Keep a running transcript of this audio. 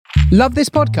Love this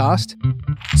podcast?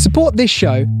 Support this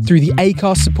show through the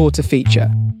Acast supporter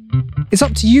feature. It's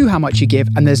up to you how much you give,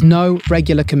 and there's no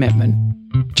regular commitment.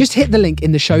 Just hit the link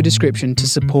in the show description to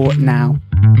support now.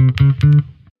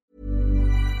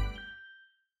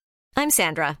 I'm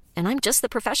Sandra, and I'm just the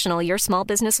professional your small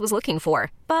business was looking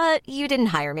for. But you didn't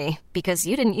hire me because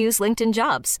you didn't use LinkedIn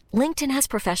Jobs. LinkedIn has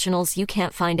professionals you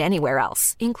can't find anywhere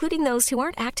else, including those who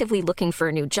aren't actively looking for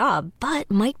a new job, but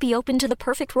might be open to the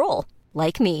perfect role,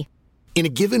 like me. In a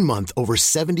given month, over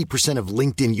 70% of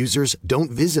LinkedIn users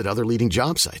don't visit other leading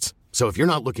job sites. So if you're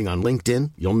not looking on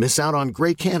LinkedIn, you'll miss out on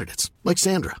great candidates like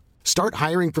Sandra. Start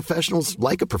hiring professionals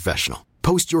like a professional.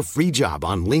 Post your free job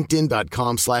on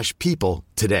linkedin.com/people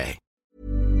today.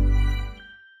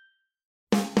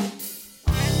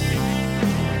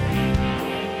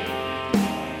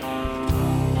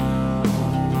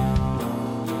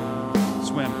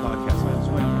 Swim podcast, man.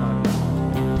 Swim podcast.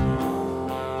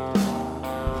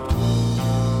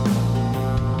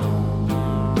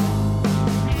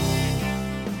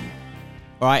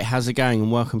 All right, how's it going?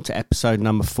 And welcome to episode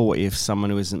number 40 of Someone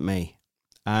Who Isn't Me.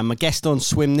 My guest on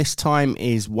Swim this time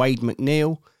is Wade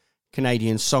MacNeil,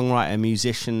 Canadian songwriter,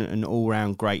 musician, and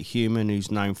all-round great human who's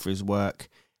known for his work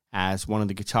as one of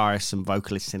the guitarists and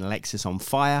vocalists in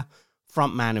Alexisonfire,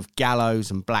 frontman of Gallows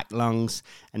and Black Lungs,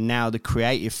 and now the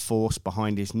creative force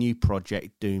behind his new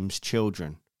project, Doom's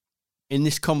Children. In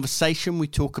this conversation, we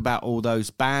talk about all those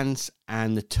bands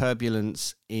and the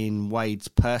turbulence in Wade's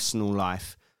personal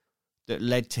life that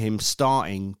led to him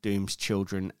starting Doom's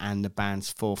Children and the band's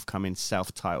forthcoming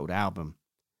self-titled album.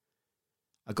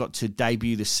 I got to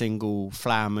debut the single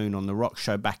Flower Moon on the Rock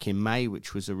Show back in May,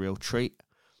 which was a real treat.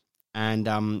 And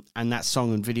that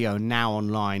song and video are now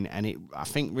online, and it, I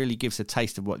think, really gives a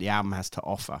taste of what the album has to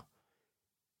offer.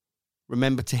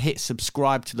 Remember to hit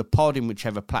subscribe to the pod in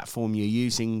whichever platform you're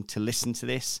using to listen to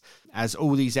this. As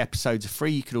all these episodes are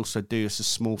free, you could also do us a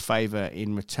small favour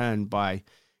in return by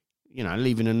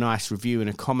leaving a nice review and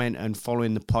a comment and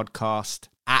following the podcast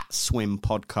at Swim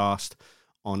Podcast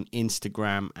on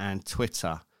Instagram and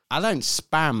Twitter. I don't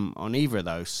spam on either of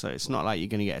those, so it's not like you're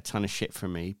going to get a ton of shit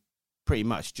from me. Pretty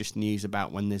much just news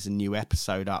about when there's a new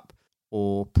episode up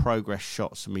or progress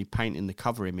shots of me painting the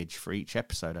cover image for each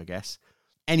episode, I guess.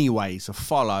 Anyways, a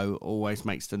follow always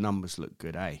makes the numbers look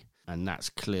good, eh? And that's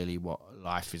clearly what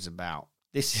life is about.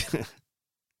 This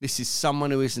is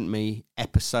Someone Who Isn't Me,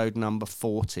 episode number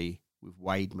 40 with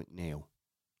Wade MacNeil.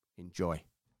 Enjoy.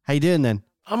 How you doing then?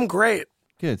 I'm great.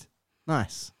 Good.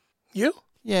 Nice. You?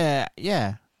 Yeah.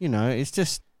 It's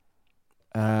just...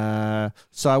 so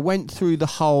I went through the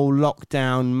whole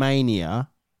lockdown mania,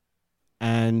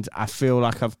 and I feel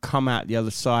like I've come out the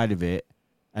other side of it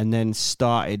and then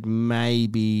started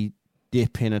maybe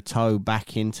dipping a toe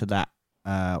back into that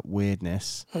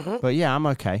weirdness. Mm-hmm. But yeah, I'm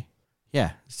okay.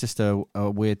 Yeah, it's just a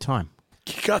weird time.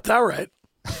 You got that right.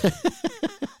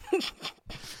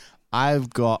 I've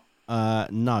got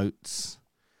notes.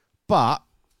 But,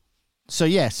 so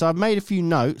I've made a few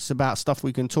notes about stuff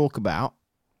we can talk about.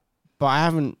 But I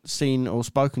haven't seen or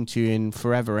spoken to you in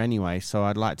forever anyway, so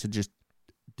I'd like to just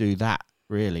do that,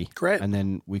 really. Great. And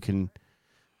then we can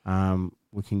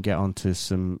get onto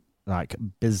some, like,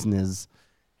 business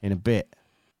in a bit.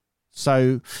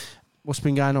 So, what's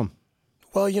been going on?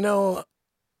 Well,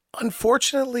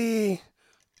 unfortunately,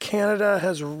 Canada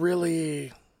has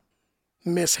really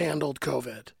mishandled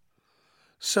COVID.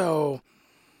 So,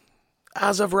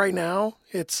 as of right now,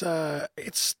 it's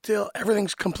still,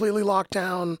 everything's completely locked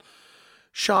down.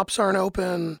 Shops aren't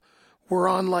open. We're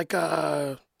on like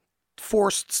a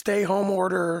forced stay-home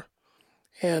order,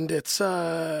 and it's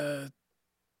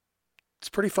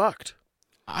pretty fucked.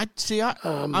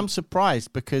 I'm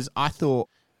surprised because I thought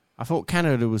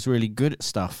Canada was really good at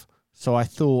stuff. So I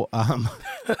thought,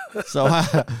 so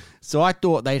I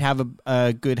thought they'd have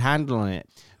a good handle on it.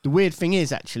 The weird thing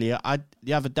is, actually,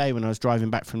 the other day when I was driving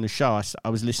back from the show, I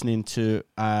was listening to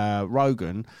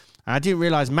Rogan, and I didn't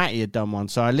realize Matty had done one.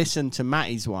 So I listened to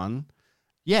Matty's one,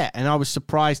 and I was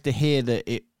surprised to hear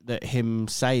that him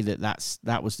say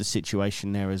that was the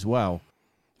situation there as well.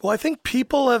 Well, I think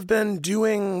people have been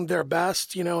doing their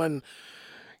best, and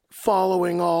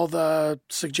following all the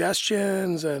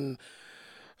suggestions, and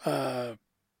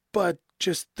but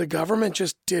just the government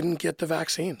just didn't get the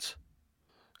vaccines.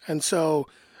 And so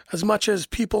as much as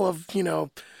people have,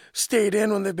 stayed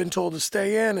in when they've been told to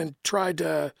stay in and tried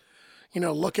to,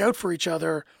 look out for each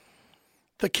other,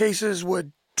 the cases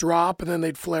would drop and then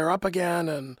they'd flare up again.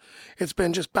 And it's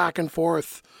been just back and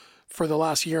forth for the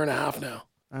last year and a half now.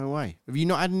 Oh, way. Have you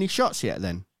not had any shots yet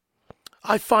then?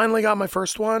 I finally got my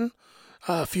first one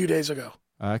a few days ago.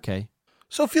 Okay.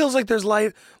 So it feels like there's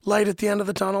light at the end of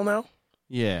the tunnel now.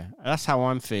 Yeah, that's how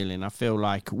I'm feeling. I feel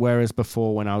like, whereas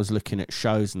before when I was looking at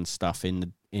shows and stuff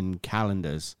in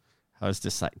calendars, I was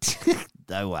just like,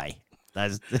 no way.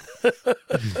 That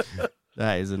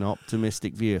is an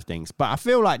optimistic view of things. But I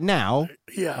feel like now,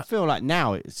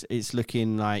 it's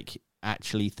looking like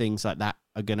actually things like that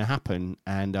are going to happen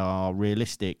and are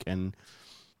realistic.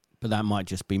 But that might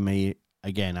just be me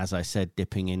again, as I said,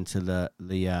 dipping into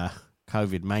the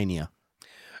COVID mania.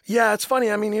 Yeah, it's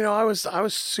funny. I mean, I was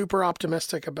super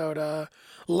optimistic about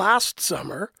last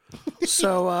summer.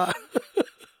 So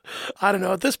I don't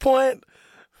know. At this point,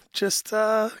 just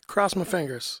cross my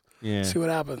fingers. Yeah. See what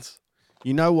happens.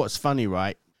 You know what's funny,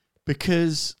 right?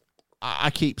 Because I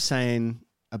keep saying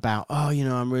about,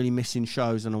 I'm really missing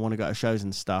shows and I want to go to shows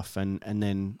and stuff. And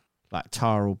then like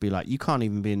Tara will be like, you can't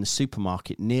even be in the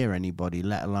supermarket near anybody,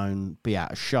 let alone be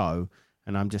at a show.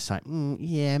 And I'm just like,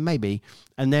 yeah, maybe.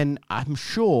 And then I'm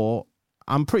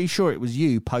pretty sure it was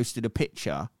you posted a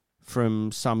picture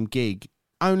from some gig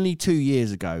only 2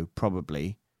 years ago,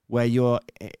 probably, where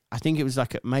I think it was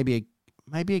like maybe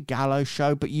a gallows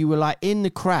show, but you were like in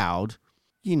the crowd.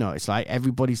 It's like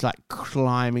everybody's like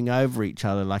climbing over each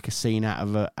other like a scene out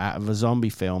of a zombie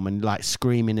film and like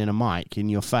screaming in a mic in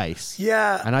your face.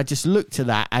 Yeah. And I just looked at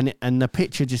that and the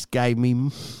picture just gave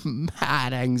me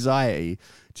mad anxiety.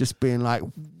 Just being like,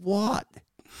 what?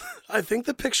 I think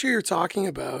the picture you're talking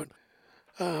about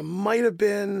might have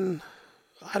been,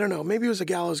 I don't know, maybe it was a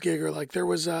gallows gig or like there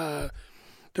was a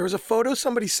photo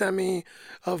somebody sent me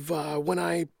of when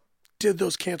I did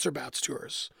those Cancer Bats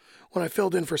tours, when I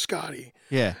filled in for Scotty.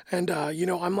 Yeah. And,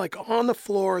 I'm like on the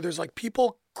floor. There's like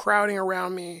people crowding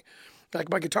around me. Like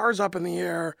my guitar's up in the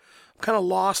air. I'm kind of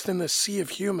lost in this sea of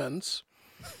humans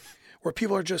where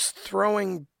people are just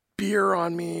throwing beer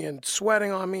on me and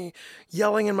sweating on me,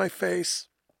 yelling in my face.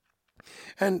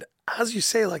 And as you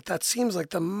say, like that seems like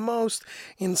the most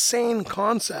insane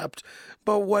concept.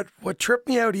 But what tripped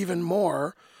me out even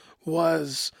more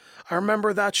was I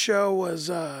remember that show was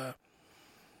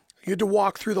you had to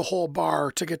walk through the whole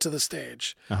bar to get to the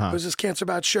stage. Uh-huh. It was this Cancer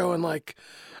Bat show in like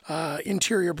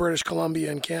interior British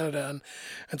Columbia in Canada.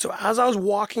 And so as I was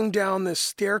walking down this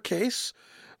staircase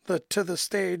to the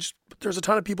stage, there's a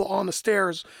ton of people on the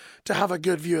stairs to have a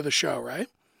good view of the show, right?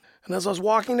 And as I was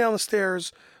walking down the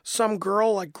stairs, some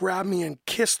girl like grabbed me and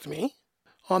kissed me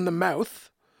on the mouth,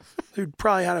 who'd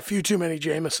probably had a few too many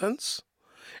Jamesons.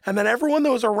 And then everyone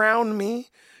that was around me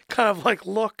kind of like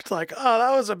looked like, oh,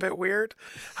 that was a bit weird.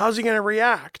 How's he going to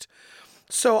react?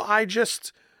 So I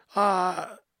just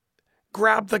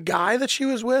grabbed the guy that she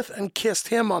was with and kissed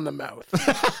him on the mouth.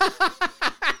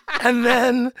 And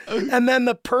then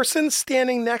the person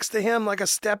standing next to him, like a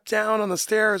step down on the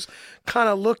stairs, kind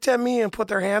of looked at me and put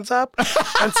their hands up.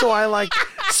 And so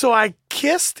I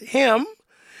kissed him,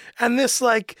 and this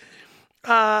like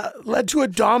led to a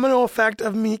domino effect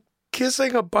of me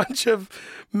kissing a bunch of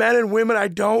men and women I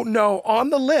don't know on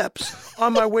the lips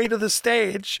on my way to the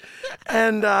stage.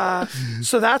 And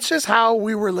so that's just how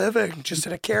we were living, just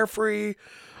in a carefree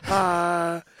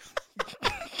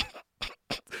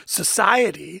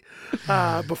society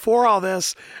before all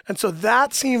this. And so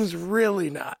that seems really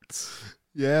nuts.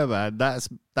 Yeah, man, that's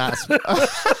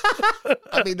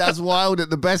I mean, that's wild at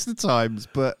the best of times,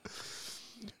 but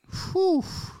whew.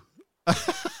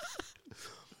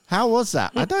 How was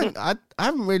that? I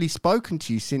haven't really spoken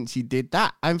to you since you did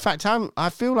that. In fact, I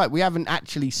feel like we haven't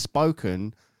actually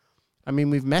spoken. I mean,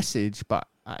 we've messaged, but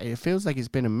it feels like it's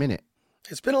been a minute.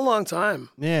 It's been a long time.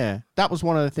 Yeah, that was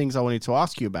one of the things I wanted to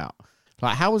ask you about.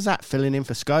 Like, how was that filling in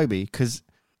for Scobie? Because,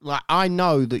 like, I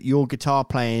know that your guitar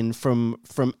playing from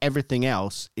everything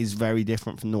else is very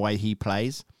different from the way he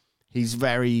plays. He's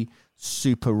very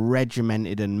super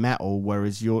regimented and metal,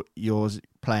 whereas yours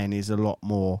playing is a lot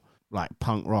more like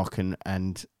punk rock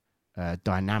and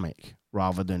dynamic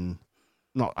rather than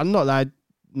not that.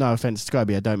 No offense to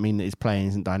Scobie, I don't mean that his playing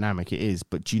isn't dynamic. It is,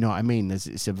 but do you know what I mean?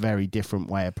 It's a very different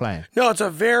way of playing. No, it's a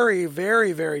very,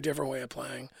 very, very different way of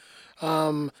playing.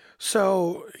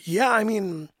 So yeah, I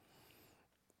mean,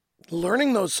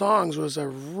 learning those songs was a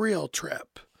real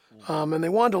trip. And they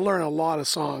wanted to learn a lot of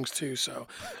songs too. So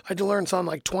I had to learn something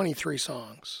like 23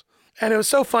 songs. And it was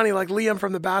so funny. Like Liam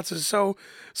from the Bats is so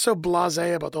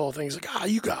blasé about the whole thing. He's like,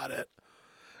 you got it.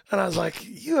 And I was like,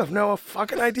 you have no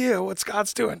fucking idea what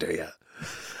Scott's doing to you.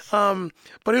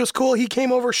 But it was cool. He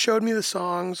came over, showed me the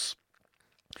songs.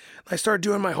 I started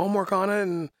doing my homework on it,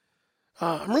 and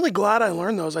I'm really glad I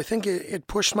learned those. I think it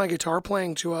pushed my guitar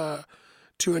playing to a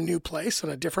new place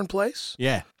and a different place.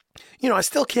 Yeah. You know, I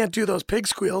still can't do those pig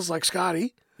squeals like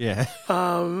Scotty. Yeah.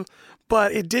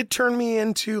 But it did turn me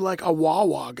into like a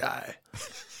wah-wah guy.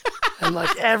 And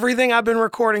like everything I've been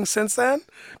recording since then,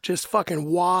 just fucking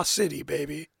Wah City,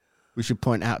 baby. We should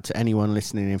point out to anyone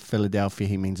listening in Philadelphia,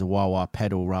 he means a Wawa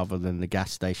pedal rather than the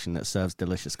gas station that serves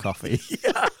delicious coffee.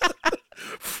 Yeah.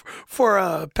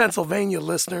 For Pennsylvania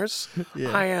listeners,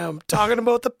 I am talking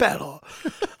about the pedal.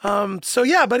 So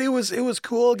yeah, but it was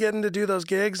cool getting to do those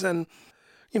gigs, and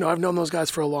I've known those guys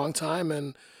for a long time,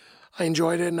 and I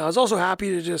enjoyed it. And I was also happy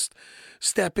to just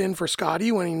step in for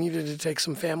Scotty when he needed to take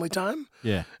some family time,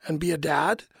 and be a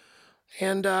dad,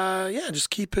 and just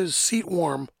keep his seat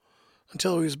warm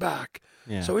until he was back.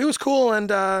 Yeah. So it was cool, and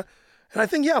I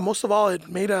think most of all it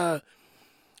made a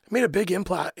big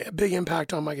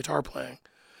impact on my guitar playing.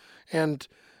 And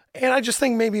I just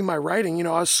think maybe my writing,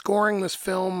 I was scoring this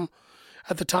film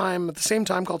at the same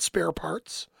time called Spare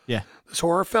Parts. Yeah. This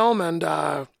horror film. And,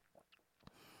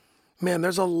 man,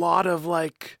 there's a lot of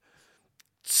like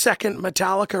second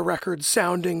Metallica record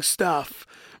sounding stuff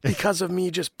because of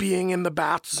me just being in the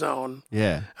bat zone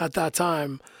at that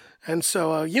time. And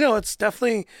so, it's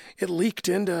definitely, it leaked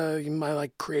into my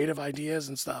like creative ideas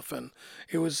and stuff. And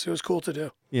it was cool to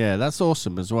do. Yeah, that's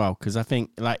awesome as well. Because I think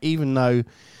like, even though,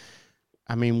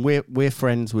 I mean, we're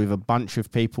friends with a bunch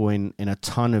of people in a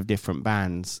ton of different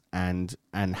bands and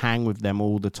hang with them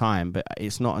all the time. But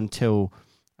it's not until,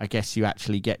 I guess, you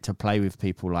actually get to play with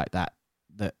people like that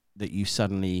you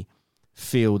suddenly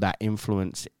feel that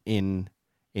influence in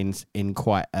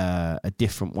quite a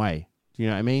different way. Do you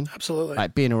know what I mean? Absolutely.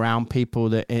 Like being around people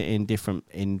that in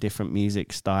different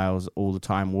music styles all the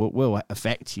time will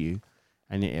affect you,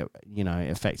 and it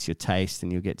affects your taste,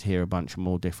 and you'll get to hear a bunch of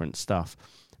more different stuff.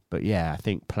 But yeah, I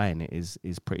think playing it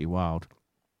is pretty wild.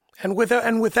 And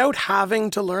without having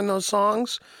to learn those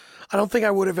songs, I don't think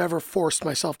I would have ever forced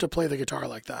myself to play the guitar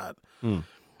like that.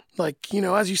 Like,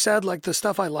 as you said, like the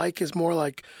stuff I like is more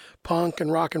like punk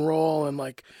and rock and roll, and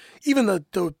like even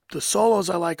the solos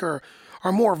I like are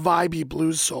more vibey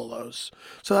blues solos.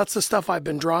 So that's the stuff I've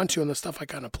been drawn to and the stuff I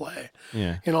kind of play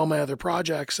in all my other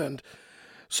projects. And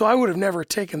so I would have never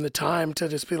taken the time to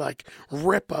just be like,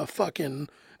 rip a fucking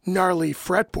gnarly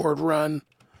fretboard run,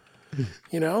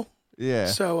 Yeah.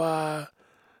 So,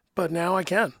 but now I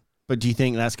can. But do you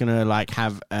think that's going to like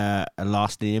have a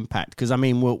lasting impact? Because I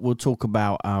mean, we'll talk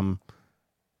about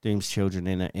Doom's Children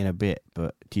in a bit,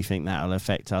 but do you think that'll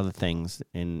affect other things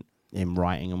in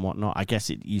writing and whatnot? I guess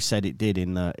you said it did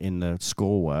in the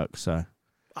score work, so.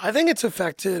 I think it's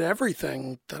affected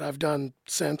everything that I've done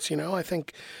since. I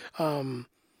think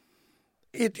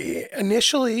it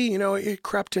initially, it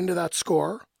crept into that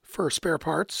score for Spare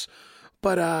Parts,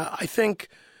 but I think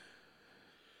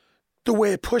the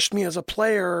way it pushed me as a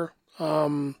player,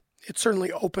 it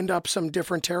certainly opened up some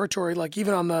different territory. Like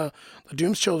even on the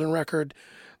Doom's Children record,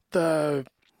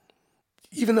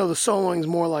 even though the soloing is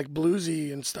more like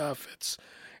bluesy and stuff,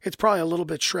 it's probably a little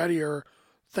bit shreddier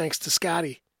thanks to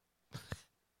Scotty.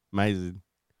 Amazing.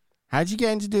 How'd you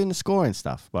get into doing the scoring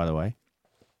stuff, by the way?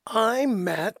 I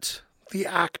met the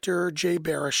actor Jay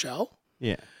Baruchel.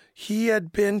 Yeah. He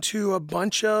had been to a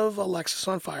bunch of Alexis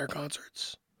on Fire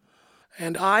concerts.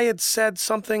 And I had said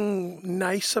something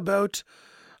nice about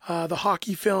the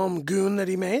hockey film Goon that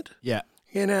he made. Yeah.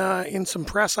 In some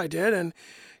press I did. And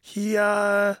he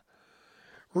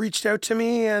reached out to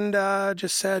me and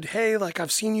just said, hey, like,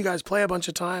 I've seen you guys play a bunch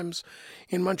of times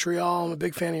in Montreal. I'm a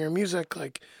big fan of your music.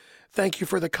 Like, thank you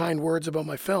for the kind words about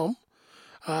my film.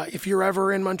 If you're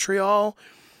ever in Montreal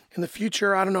in the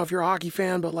future, I don't know if you're a hockey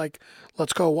fan, but like,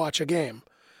 let's go watch a game.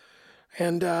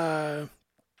 And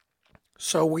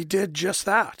so we did just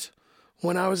that.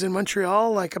 When I was in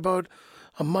Montreal, like about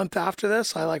a month after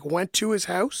this, I like went to his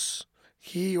house.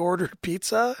 He ordered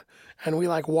pizza and we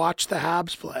like watched the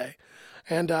Habs play.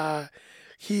 And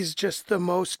he's just the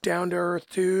most down-to-earth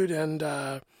dude,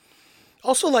 and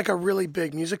also like a really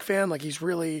big music fan. Like he's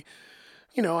really,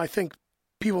 I think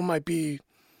people might be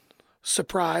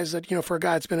surprised that, for a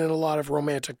guy that's been in a lot of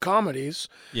romantic comedies,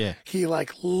 he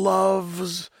like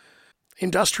loves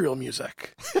industrial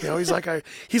music.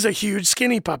 He's a huge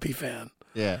Skinny Puppy fan.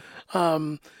 Yeah.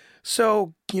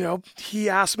 So, he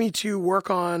asked me to work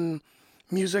on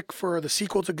music for the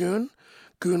sequel to Goon,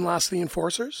 Goon Last of the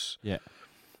Enforcers. Yeah.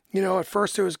 At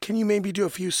first it was, can you maybe do a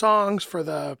few songs for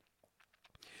the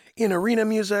in-arena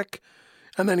music?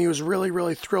 And then he was really,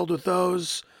 really thrilled with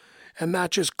those. And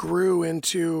that just grew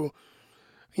into,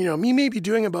 me maybe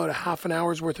doing about a half an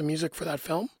hour's worth of music for that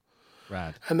film.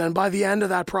 Rad. And then by the end of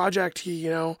that project, he'd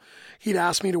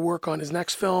asked me to work on his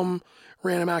next film,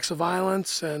 Random Acts of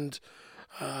Violence. And,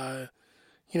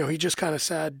 he just kind of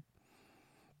said,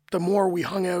 the more we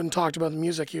hung out and talked about the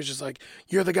music, he was just like,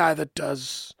 you're the guy that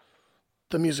does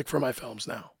the music for my films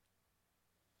now.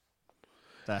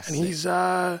 That's and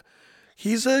sick.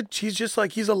 he's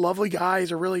a lovely guy.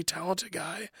 He's a really talented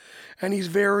guy, and he's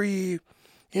very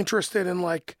interested in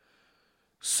like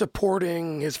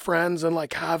supporting his friends and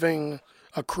like having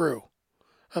a crew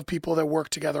of people that work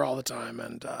together all the time.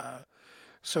 And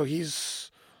so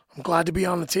I'm glad to be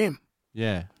on the team.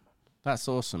 Yeah, that's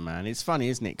awesome, man. It's funny,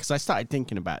 isn't it? Because I started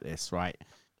thinking about this, right?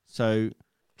 So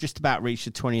just about reached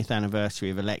the 20th anniversary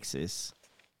of Alexis.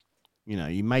 You know,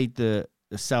 you made the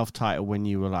self-title when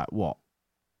you were like, what?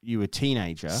 You were a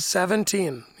teenager.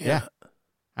 17. Yeah.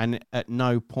 And at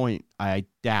no point, I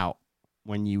doubt,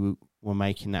 when you were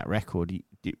making that record,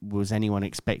 was anyone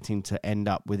expecting to end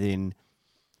up within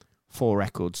 4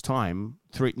 records time?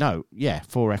 4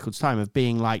 records time of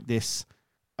being like this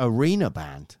arena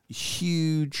band.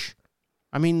 Huge.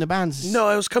 I mean, the band's... No,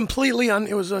 it was completely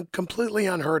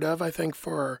unheard of, I think,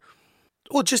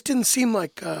 it just didn't seem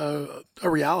like a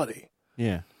reality.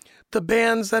 Yeah. The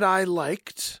bands that I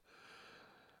liked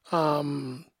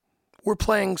were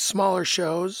playing smaller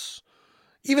shows.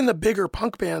 Even the bigger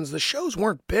punk bands, the shows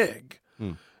weren't big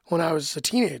when I was a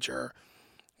teenager.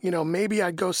 You know, maybe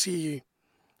I'd go see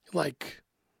like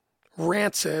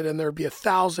Rancid and there'd be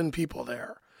 1,000 people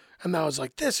there. And I was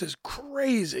like, this is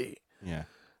crazy. Yeah.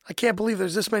 I can't believe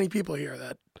there's this many people here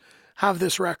that have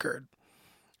this record.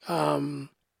 But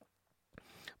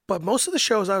most of the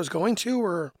shows I was going to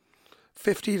were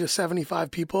 50 to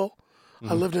 75 people.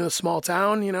 I lived in a small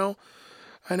town, you know,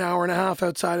 an hour and a half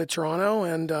outside of Toronto,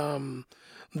 and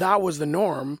that was the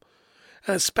norm.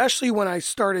 And especially when I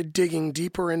started digging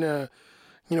deeper into,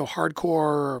 you know,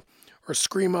 hardcore or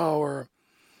screamo or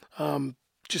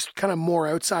just kind of more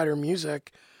outsider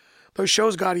music, those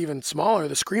shows got even smaller.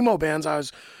 The screamo bands I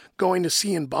was going to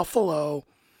see in Buffalo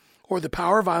or the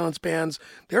power violence bands,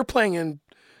 they're playing in,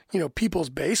 you know, people's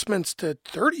basements to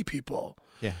 30 people.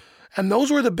 Yeah. And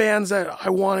those were the bands that I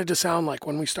wanted to sound like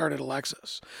when we started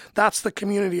Alexis. That's the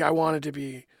community I wanted to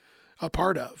be a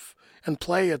part of and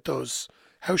play at those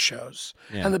house shows.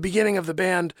 Yeah. And the beginning of the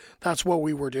band, that's what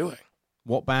we were doing.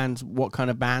 What kind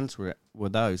of bands were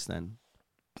those then?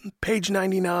 Page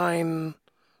 99,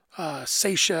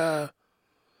 Seisha,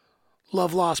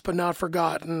 Love Lost But Not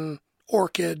Forgotten,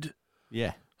 Orchid.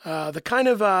 Yeah. The kind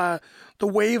of the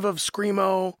wave of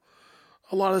screamo,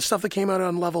 a lot of the stuff that came out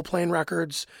on Level Plane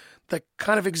Records that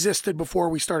kind of existed before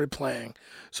we started playing.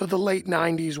 So the late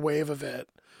 90s wave of it.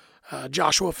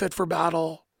 Joshua Fit for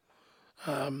Battle.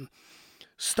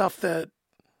 Stuff that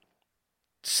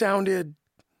sounded,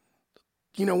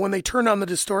 you know, when they turned on the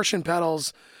distortion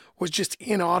pedals, was just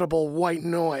inaudible white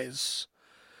noise.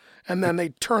 And then they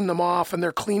turned them off and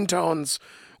their clean tones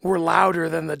were louder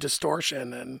than the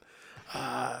distortion. And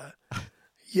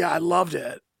yeah, I loved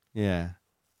it. Yeah.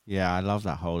 Yeah, I love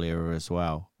that whole era as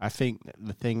well. I think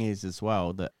the thing is as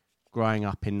well that growing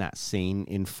up in that scene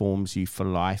informs you for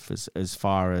life as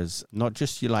far as not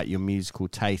just your musical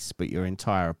tastes, but your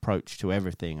entire approach to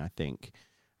everything, I think.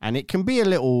 And it can be a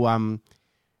little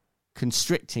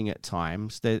constricting at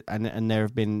times. And there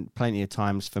have been plenty of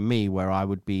times for me where I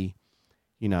would be,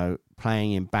 you know,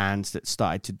 playing in bands that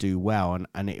started to do well,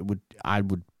 and I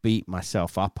would beat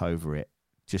myself up over it.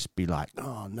 Just be like,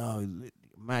 oh no,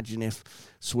 imagine if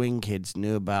Swing Kids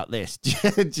knew about this. Do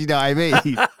you know what I mean? Do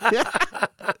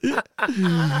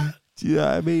you know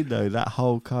what I mean, though? That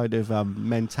whole kind of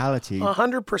mentality.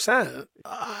 100%.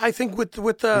 I think with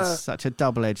the... It's such a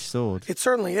double-edged sword. It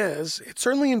certainly is. It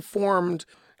certainly informed,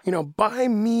 you know, by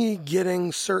me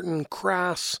getting certain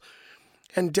Crass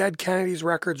and Dead Kennedys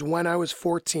records when I was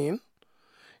 14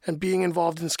 and being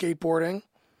involved in skateboarding,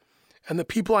 and the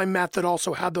people I met that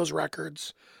also had those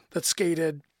records that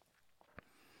skated,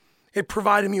 it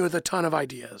provided me with a ton of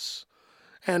ideas.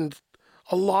 And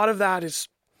a lot of that is,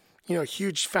 you know, a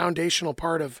huge foundational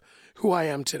part of who I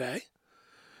am today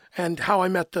and how I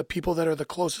met the people that are the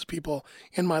closest people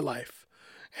in my life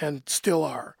and still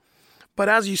are. But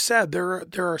as you said, there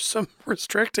are some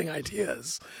restricting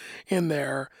ideas in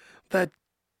there that,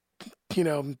 you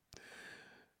know,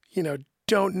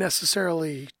 don't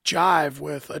necessarily jive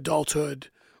with adulthood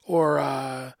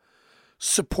or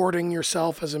supporting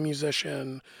yourself as a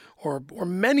musician or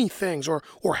many things or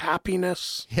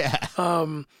happiness. Yeah.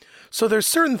 So there's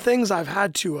certain things I've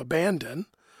had to abandon.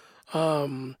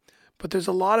 But there's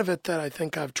a lot of it that I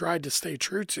think I've tried to stay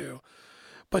true to.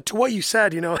 But to what you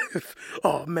said, you know,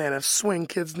 if Swing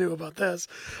Kids knew about this.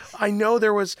 I know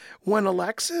there was, when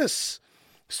Alexis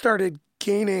started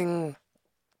gaining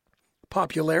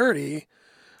popularity,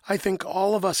 I think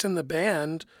all of us in the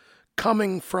band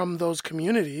coming from those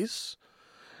communities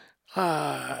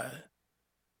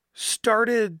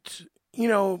started, you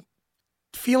know,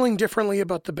 feeling differently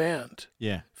about the band.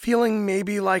 Yeah. Feeling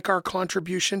maybe like our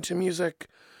contribution to music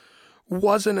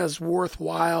wasn't as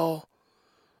worthwhile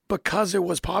because it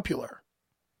was popular.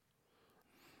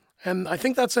 And I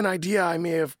think that's an idea I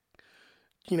may have,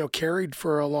 carried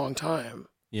for a long time.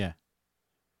 Yeah.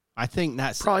 I think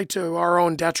that's probably to our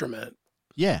own detriment.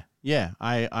 Yeah,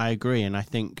 I agree. And I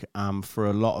think for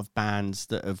a lot of bands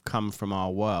that have come from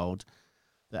our world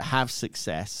that have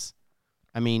success,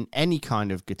 I mean, any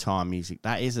kind of guitar music,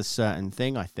 that is a certain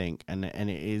thing, I think. And it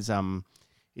is,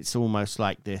 it's almost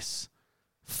like this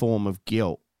form of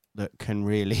guilt that can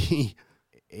really,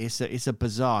 it's a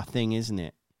bizarre thing, isn't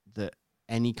it? That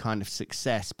any kind of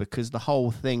success, because the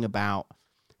whole thing about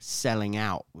selling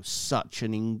out was such a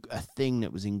thing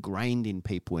that was ingrained in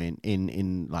people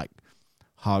in like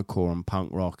hardcore and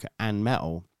punk rock and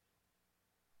metal,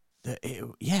 that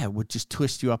it would just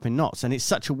twist you up in knots. And it's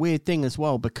such a weird thing as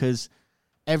well, because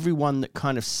everyone that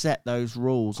kind of set those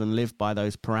rules and lived by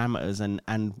those parameters,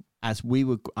 and as we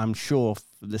were, I'm sure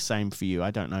the same for you,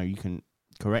 I don't know, you can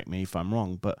correct me if I'm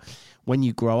wrong, but when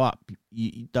you grow up,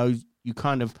 you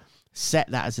kind of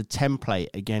set that as a template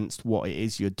against what it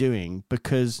is you're doing,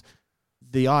 because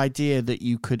the idea that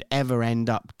you could ever end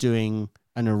up doing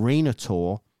an arena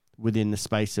tour within the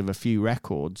space of a few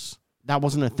records, that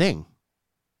wasn't a thing.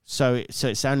 So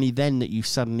it's only then that you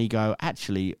suddenly go,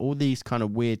 actually, all these kind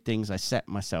of weird things I set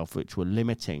myself, which were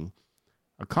limiting,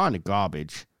 are kind of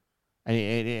garbage. And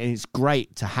it's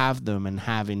great to have them and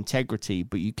have integrity,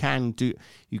 but you can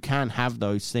have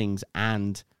those things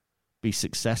and be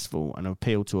successful and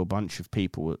appeal to a bunch of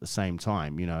people at the same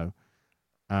time,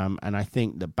 and I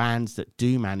think the bands that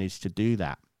do manage to do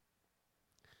that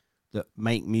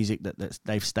make music that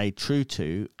they've stayed true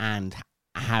to and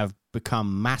have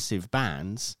become massive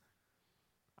bands,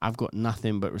 I've got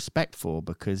nothing but respect for,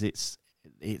 because it's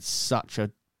such a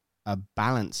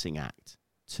balancing act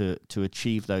to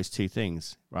achieve those two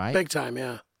things, right? Big time,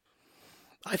 yeah.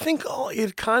 I think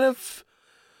it kind of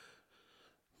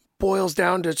boils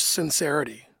down to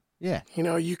sincerity. Yeah.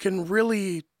 You can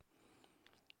really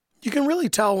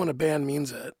tell when a band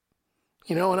means it.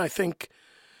 And I think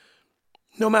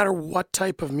no matter what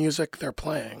type of music they're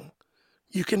playing,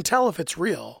 you can tell if it's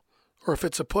real or if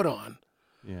it's a put on.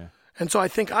 Yeah. And so I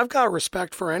think I've got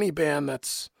respect for any band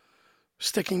that's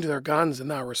sticking to their guns in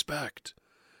that respect.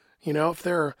 If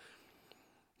they're,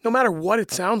 no matter what it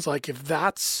sounds like, if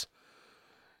that's,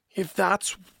 if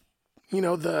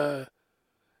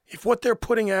what they're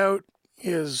putting out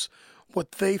is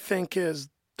what they think is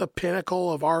the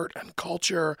pinnacle of art and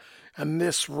culture, and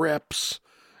this rips,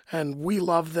 and we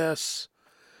love this,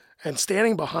 and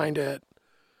standing behind it,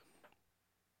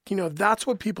 that's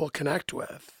what people connect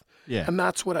with. Yeah. And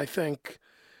that's what I think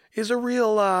is a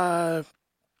real,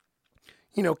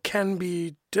 can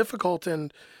be difficult.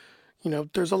 And,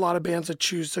 there's a lot of bands that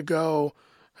choose to go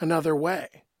another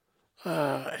way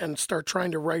and start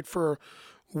trying to write for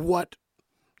what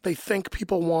they think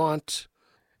people want,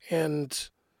 and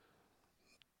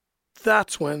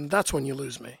that's when you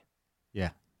lose me.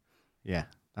 Yeah,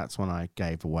 that's when I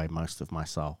gave away most of my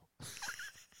soul.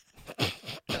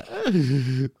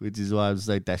 Which is why I'm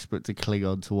so desperate to cling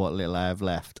on to what little I have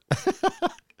left.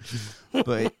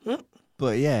 But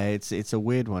yeah, it's a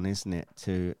weird one, isn't it?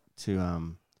 To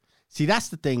see, that's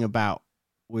the thing about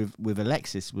with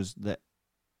Alexis, was that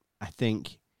I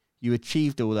think you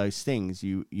achieved all those things.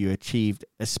 You achieved,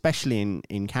 especially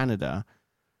in Canada,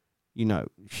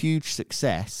 huge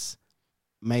success,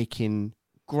 making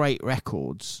great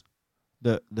records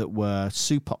that were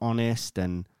super honest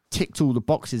and ticked all the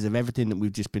boxes of everything that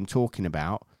we've just been talking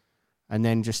about. And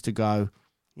then just to go,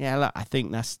 yeah, look, I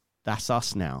think that's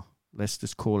us now. Let's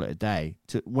just call it a day.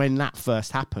 When that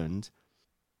first happened,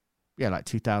 yeah, like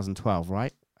 2012,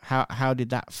 right? How did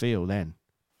that feel then?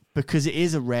 Because it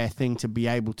is a rare thing to be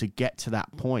able to get to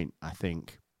that point, I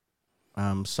think.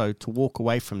 So to walk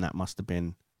away from that must have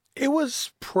been... It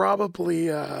was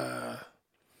probably, I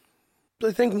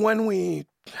think when we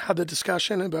had the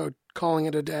discussion about calling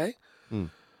it a day,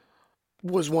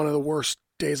 was one of the worst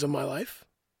days of my life.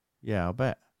 Yeah, I'll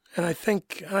bet. And I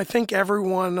think every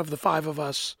one of the five of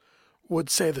us would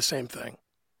say the same thing.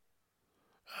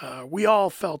 We all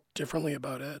felt differently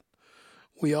about it.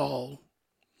 We all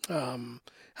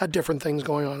had different things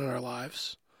going on in our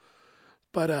lives.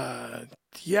 But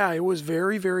yeah, it was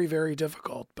very, very, very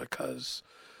difficult, because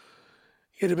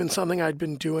it had been something I'd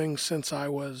been doing since I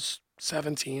was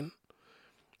 17.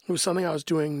 It was something I was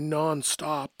doing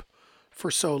nonstop for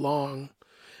so long.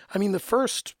 I mean, the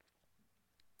first,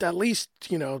 at least,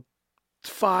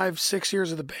 5-6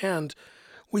 years of the band,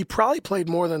 we probably played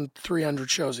more than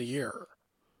 300 shows a year.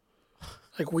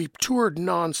 Like, we toured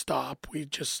nonstop. We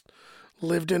just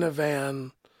lived in a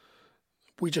van.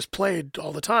 We just played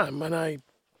all the time. And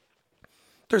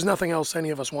there's nothing else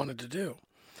any of us wanted to do.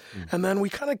 And then we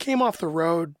kind of came off the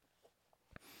road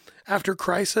after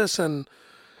Crisis, and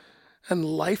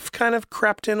life kind of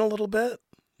crept in a little bit.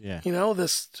 Yeah. You know,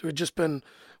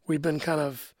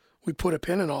 we put a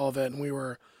pin in all of it, and we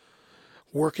were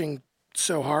working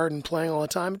so hard and playing all the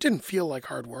time. It didn't feel like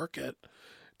hard work. It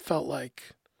felt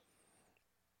like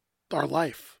our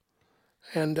life.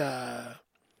 And well,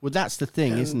 that's the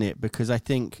thing, isn't it? Because I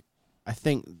think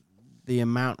the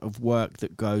amount of work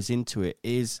that goes into it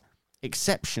is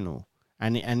exceptional,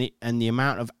 and the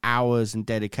amount of hours and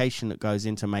dedication that goes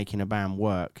into making a band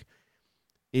work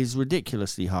is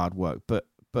ridiculously hard work. But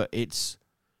it's,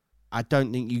 I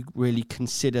don't think you really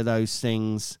consider those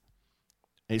things.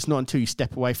 It's not until you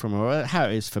step away from it, or how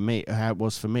it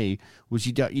was for me, was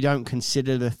you don't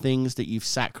consider the things that you've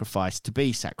sacrificed to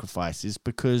be sacrifices,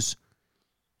 because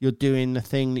you're doing the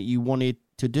thing that you wanted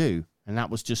to do, and that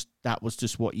was just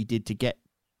what you did to get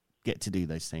to do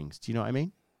those things. Do you know what I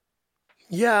mean?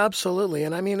 Yeah, absolutely.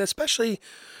 And I mean, especially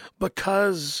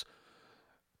because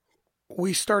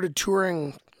we started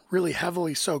touring really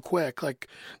heavily so quick. Like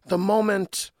the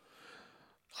moment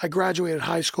I graduated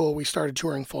high school, we started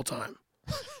touring full time.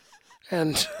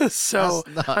 And so,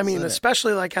 That's nuts, I mean, isn't it?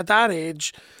 especially like at that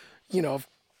age, you know,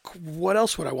 what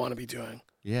else would I want to be doing?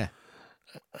 Yeah.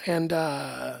 And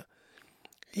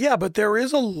yeah, but there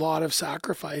is a lot of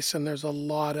sacrifice, and there's a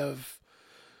lot of,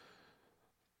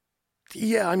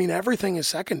 yeah, I mean, everything is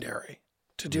secondary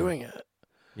to doing it.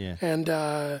 Yeah.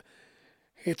 And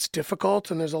it's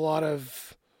difficult, and there's a lot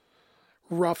of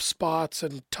rough spots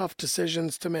and tough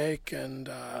decisions to make. And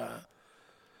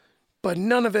but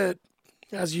none of it,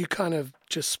 as you kind of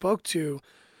just spoke to,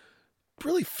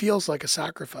 really feels like a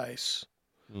sacrifice.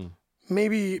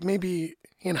 Maybe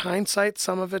in hindsight,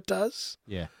 some of it does.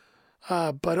 Yeah.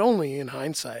 But only in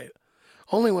hindsight.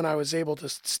 Only when I was able to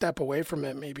step away from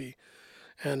it, maybe,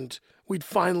 and we'd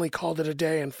finally called it a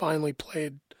day and finally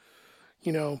played,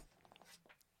 you know,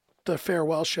 the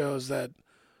farewell shows, that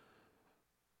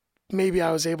maybe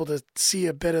I was able to see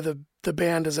a bit of the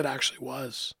band as it actually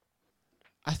was.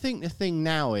 I think the thing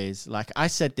now is, like I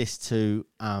said this to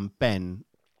Ben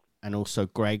and also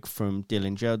Greg from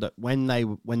Dillinger, that when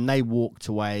they walked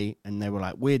away and they were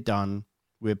like, "We're done,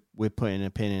 we're putting a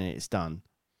pin in it, it's done,"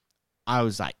 I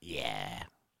was like, "Yeah,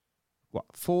 what,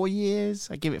 4 years?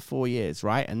 I give it 4 years,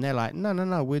 right?" And they're like,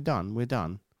 "No, we're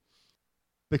done."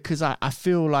 Because I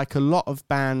feel like a lot of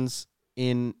bands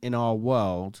in our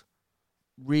world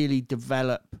really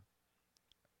develop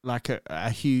like a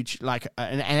huge, like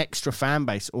an extra fan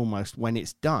base almost when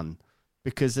it's done,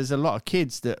 because there's a lot of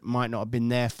kids that might not have been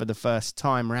there for the first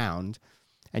time round,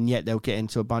 and yet they'll get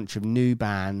into a bunch of new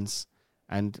bands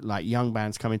and like young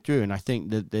bands coming through. And I think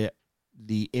that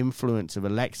the influence of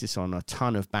Alexis on a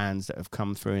ton of bands that have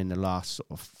come through in the last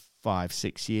sort of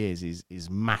 5-6 years is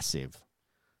massive.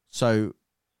 So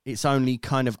it's only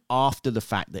kind of after the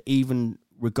fact that, even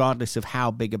regardless of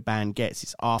how big a band gets,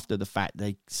 it's after the fact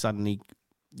they suddenly,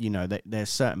 you know, there's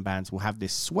certain bands will have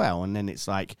this swell, and then it's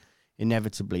like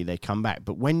inevitably they come back.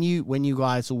 But when you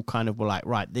guys all kind of were like,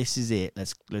 right, this is it,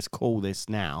 let's call this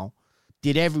now,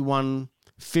 did everyone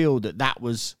feel that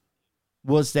was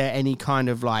there any kind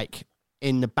of like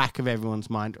in the back of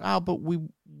everyone's mind, oh, but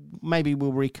maybe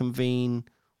we'll reconvene,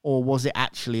 or was it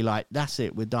actually like, that's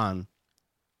it, we're done?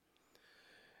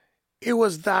 It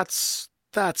was that's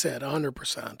it,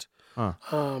 100%. Huh.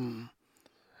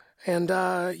 And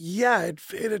yeah,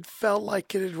 it had felt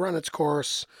like it had run its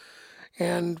course,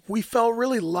 and we felt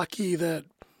really lucky that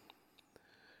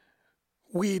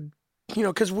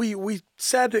because we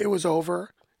said it was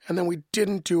over, and then we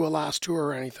didn't do a last tour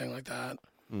or anything like that.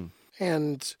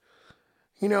 And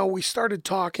we started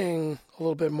talking a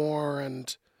little bit more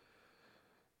and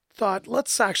thought,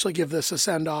 let's actually give this a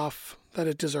send off that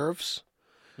it deserves.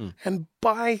 And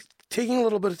by taking a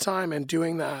little bit of time and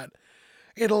doing that,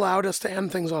 it allowed us to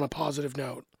end things on a positive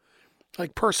note,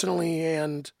 like personally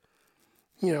and,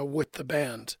 with the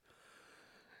band.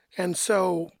 And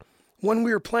so when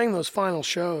we were playing those final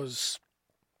shows,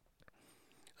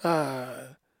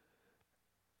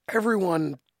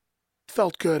 everyone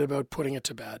felt good about putting it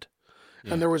to bed.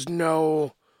 Yeah. And there was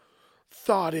no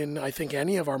thought in, I think,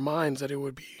 any of our minds that it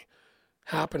would be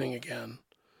happening again.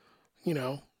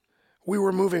 We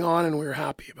were moving on, and we were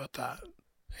happy about that.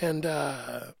 And,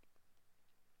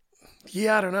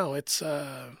 yeah, I don't know. It's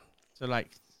So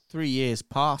like 3 years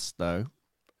passed though,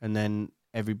 and then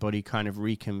everybody kind of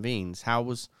reconvenes. How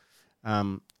was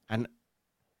and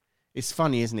it's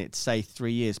funny, isn't it, to say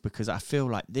 3 years, because I feel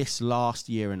like this last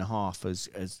year and a half has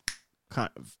kind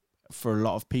of, for a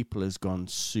lot of people, has gone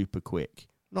super quick.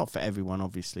 Not for everyone,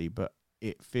 obviously, but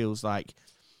it feels like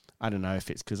I don't know if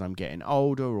it's because I'm getting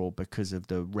older or because of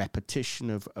the repetition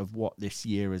of what this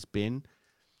year has been,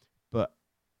 but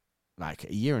like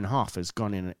a year and a half has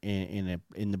gone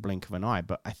in the blink of an eye.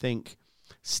 But I think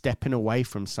stepping away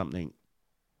from something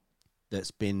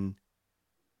that's been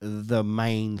the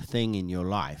main thing in your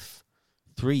life,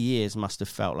 3 years must have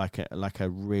felt like a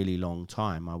really long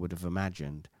time, I would have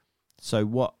imagined.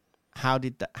 So how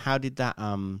did the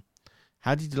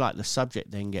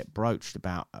subject then get broached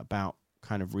about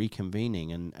kind of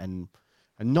reconvening and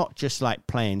not just like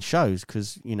playing shows?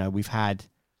 Because, you know, we've had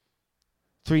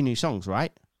 3 new songs,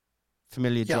 right?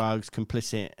 Familiar Drugs,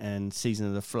 Complicit, and Season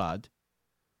of the Flood.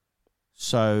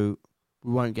 So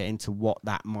we won't get into what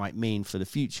that might mean for the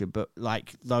future, but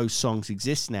like those songs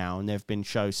exist now and there've been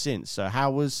shows since. So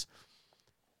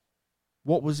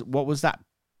what was that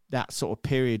sort of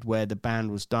period where the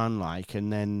band was done like,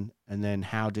 and then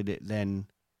how did it then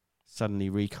suddenly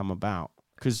re-come about?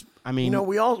 Because I mean, you know,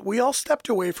 we all stepped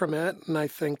away from it, and I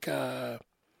think, as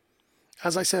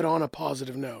I said, on a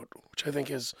positive note, which I think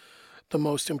is the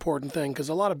most important thing, because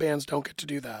a lot of bands don't get to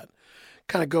do that.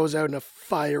 Kind of goes out in a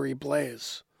fiery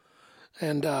blaze.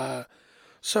 And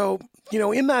so, you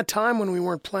know, in that time when we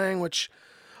weren't playing, which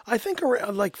I think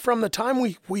like from the time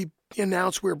we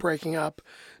announced we were breaking up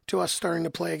to us starting to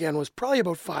play again was probably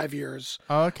about 5 years.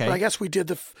 Oh, okay. But I guess we did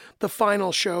the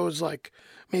final shows like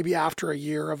maybe after a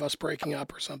year of us breaking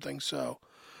up or something. So,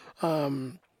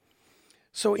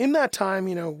 so in that time,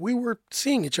 you know, we were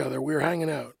seeing each other. We were hanging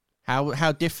out.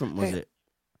 How different was it?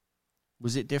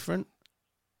 Was it different?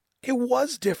 It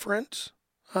was different.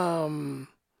 But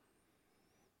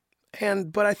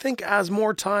I think as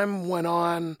more time went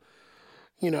on,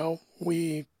 you know,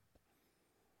 we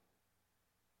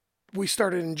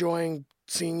started enjoying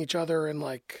seeing each other and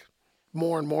like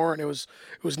more and more, and it was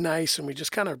nice, and we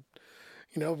just kind of,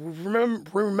 you know,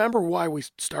 remember why we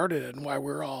started it and why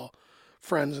we're all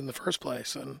friends in the first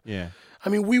place. And yeah, I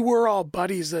mean, we were all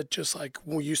buddies that just like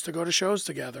we used to go to shows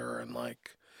together and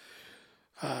like,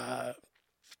 and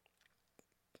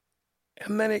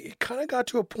then it kind of got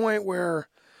to a point where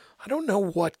I don't know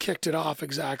what kicked it off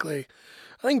exactly.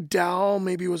 I think Dal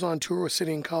maybe was on tour with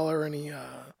City and Colour, and he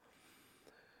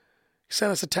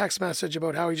sent us a text message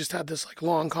about how he just had this like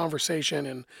long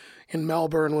conversation in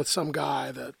Melbourne with some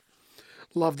guy that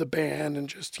loved the band and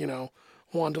just, you know,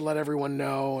 wanted to let everyone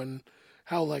know, and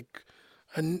how like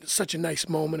such a nice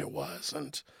moment it was.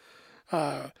 And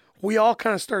we all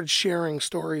kind of started sharing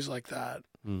stories like that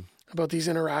about these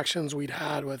interactions we'd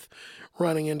had with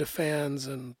running into fans.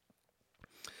 And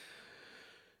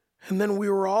then we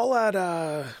were all at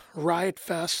Riot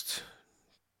Fest,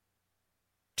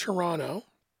 Toronto.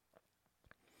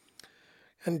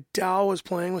 And Dal was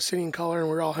playing with City and Colour, and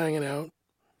we were all hanging out.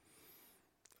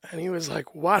 And he was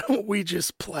like, why don't we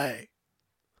just play?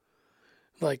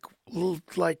 Like,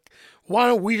 why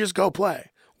don't we just go play?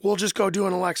 We'll just go do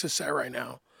an Alexis set right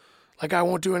now. Like, I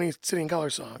won't do any City and Colour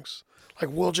songs.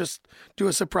 Like, we'll just do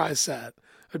a surprise set.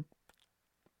 It'd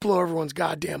blow everyone's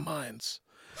goddamn minds.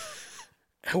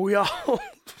 And we all,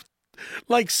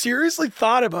 like, seriously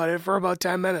thought about it for about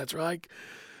 10 minutes. We're like,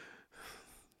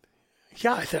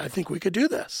 yeah, I think we could do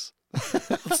this.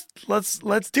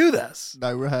 Let's do this.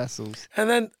 No rehearsals.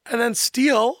 And then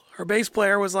Steele, our bass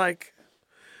player, was like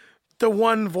the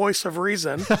one voice of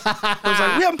reason. It was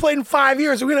like, we haven't played in 5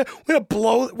 years. We're gonna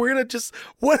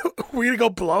go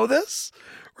blow this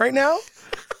right now.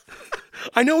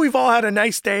 I know we've all had a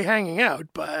nice day hanging out,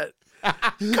 but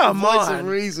come Voice on, of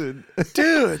reason.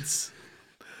 dudes.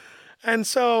 And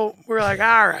so we're like,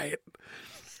 all right.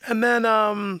 And then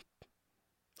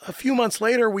a few months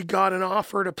later, we got an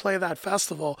offer to play that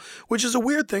festival, which is a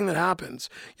weird thing that happens.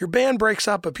 Your band breaks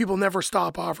up, but people never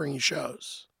stop offering you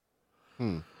shows.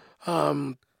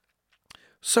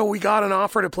 So we got an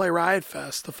offer to play Riot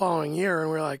Fest the following year, and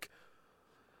we're like,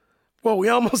 well, we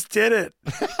almost did it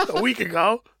a week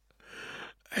ago.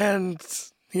 And,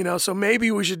 you know, so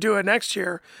maybe we should do it next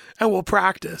year, and we'll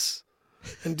practice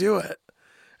and do it.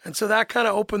 And so that kind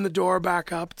of opened the door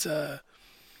back up to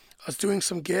us doing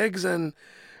some gigs, and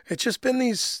it's just been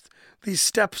these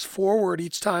steps forward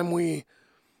each time we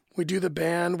do the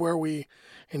band, where we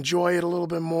enjoy it a little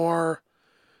bit more.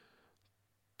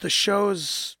 The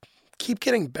shows keep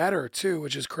getting better too,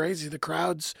 which is crazy. The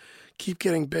crowds keep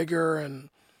getting bigger, and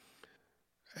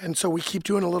so we keep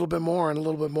doing a little bit more and a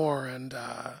little bit more, and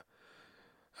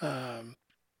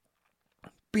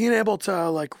being able to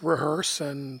like rehearse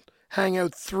and hang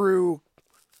out through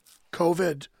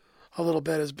COVID a little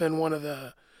bit has been one of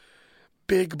the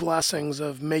big blessings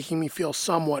of making me feel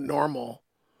somewhat normal.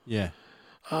 Yeah.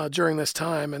 During this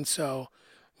time. And so,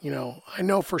 you know, I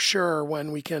know for sure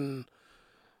when we can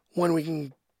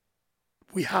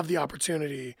we have the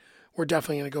opportunity, we're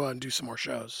definitely going to go out and do some more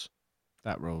shows.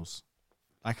 That rules.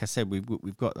 Like I said,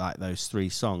 we've got like those 3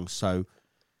 songs. So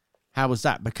how was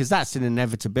that? Because that's an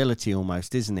inevitability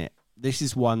almost, isn't it? This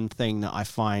is one thing that I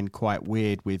find quite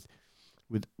weird with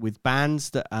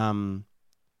bands that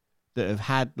have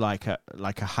had like a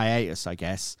hiatus, I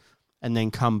guess, and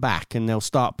then come back and they'll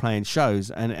start playing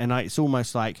shows, and it's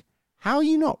almost like, how are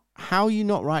you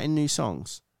not writing new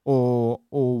songs, or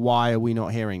why are we not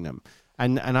hearing them?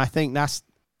 And I think that's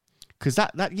because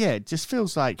that it just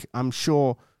feels like, I'm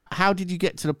sure. How did you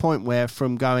get to the point where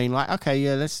from going like, okay,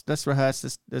 yeah, let's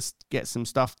rehearse, let's get some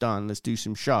stuff done, let's do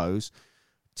some shows,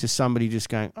 to somebody just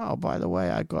going, oh, by the way,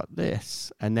 I got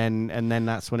this, and then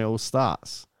that's when it all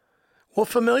starts. Well,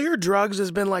 Familiar Drugs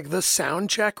has been like the sound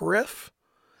check riff,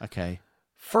 okay,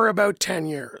 for about 10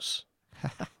 years,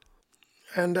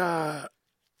 and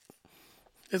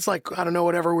it's like, I don't know,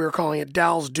 whatever we were calling it,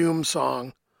 Dal's Doom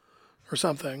song, or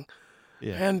something,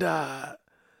 yeah, and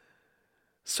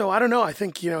so I don't know. I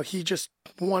think,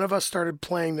 one of us started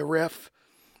playing the riff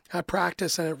at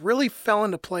practice, and it really fell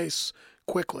into place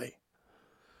quickly.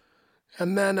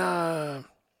 And then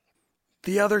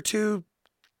the other 2,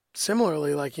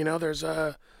 similarly, like, there's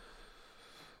a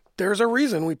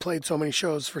reason we played so many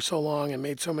shows for so long and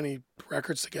made so many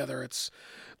records together.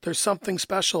 There's something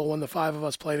special when the 5 of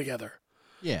us play together.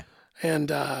 Yeah. And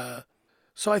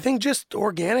so I think just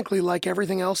organically, like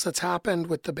everything else that's happened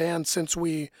with the band since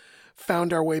we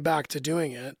found our way back to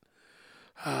doing it,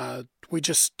 we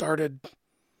just started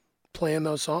playing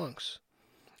those songs.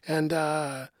 And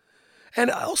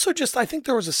also just, I think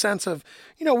there was a sense of,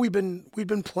 we've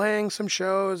been playing some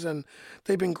shows and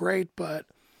they've been great, but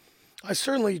we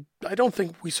certainly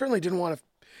didn't want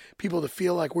people to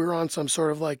feel like we were on some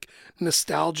sort of like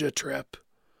nostalgia trip.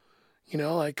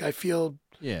 Like I feel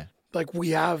like we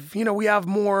have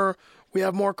more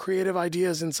creative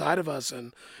ideas inside of us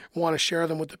and want to share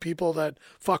them with the people that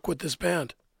fuck with this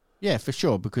band. Yeah, for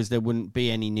sure, because there wouldn't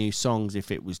be any new songs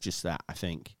if it was just that, I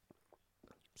think.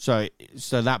 So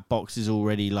that box is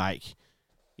already like,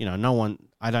 no one,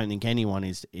 I don't think anyone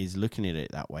is looking at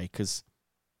it that way, because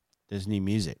there's new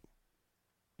music,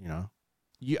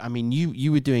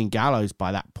 You were doing Gallows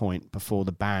by that point before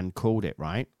the band called it,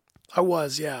 right? I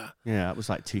was, yeah. Yeah, it was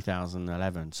like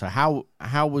 2011. So how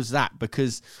was that?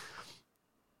 Because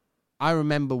I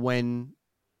remember when,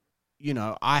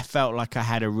 I felt like I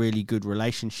had a really good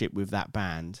relationship with that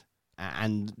band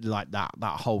and like that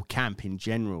whole camp in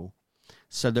general.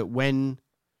 So that when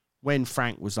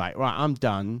Frank was like, right, I'm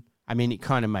done, I mean, it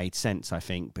kind of made sense, I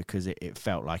think, because it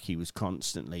felt like he was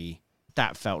constantly,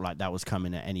 that felt like that was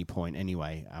coming at any point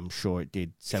anyway. I'm sure it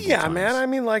did several times. Yeah, man. I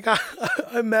mean, like,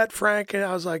 I met Frank and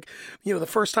I was like, the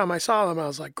first time I saw him, I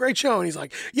was like, great show. And he's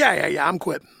like, yeah, I'm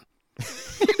quitting.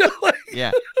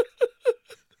 Yeah.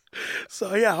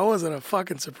 So, yeah, it wasn't a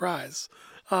fucking surprise.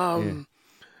 But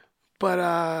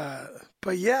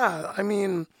yeah, I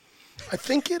mean, I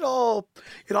think it all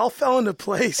fell into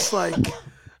place. Like,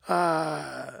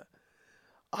 I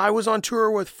was on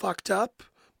tour with Fucked Up.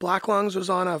 Black Lungs was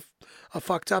on a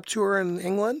Fucked Up tour in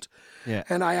England. Yeah.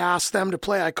 And I asked them to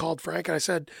play. I called Frank and I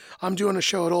said, I'm doing a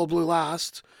show at Old Blue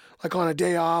Last, like on a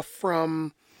day off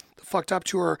from the Fucked Up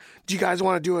tour. Do you guys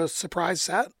want to do a surprise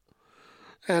set?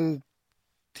 And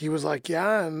he was like,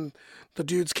 yeah. And the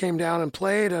dudes came down and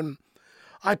played. And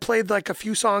I played like a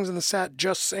few songs in the set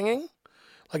just singing,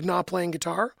 like not playing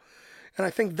guitar. And I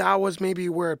think that was maybe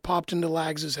where it popped into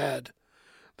Lags' head,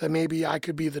 that maybe I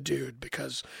could be the dude,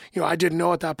 because, I didn't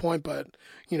know at that point, but,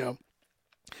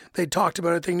 they talked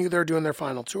about it. They knew they were doing their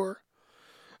final tour.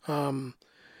 And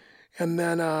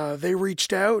then they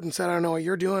reached out and said, I don't know what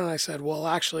you're doing. And I said, well,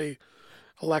 actually,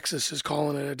 Alexis is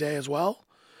calling it a day as well.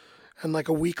 And like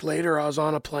a week later, I was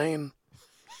on a plane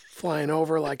flying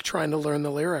over, like trying to learn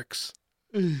the lyrics.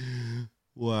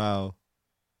 Wow.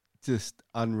 Just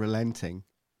unrelenting.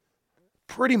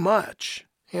 Pretty much,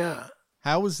 yeah.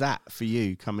 How was that for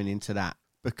you coming into that?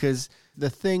 Because the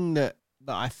thing that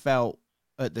I felt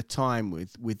at the time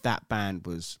with that band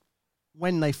was,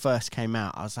 when they first came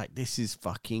out, I was like, this is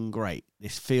fucking great.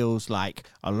 This feels like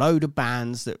a load of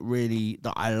bands that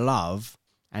I love,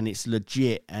 and it's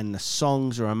legit, and the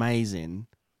songs are amazing,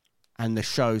 and the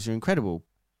shows are incredible.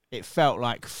 It felt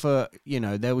like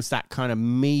there was that kind of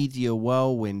media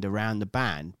whirlwind around the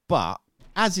band, but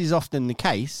as is often the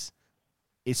case,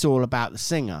 it's all about the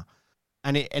singer.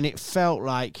 And it felt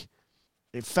like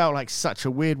such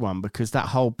a weird one, because that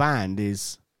whole band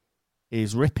is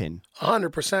ripping.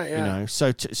 100%, yeah.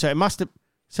 So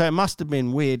it must have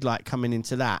been weird, like coming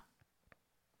into that.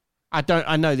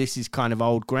 I know this is kind of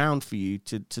old ground for you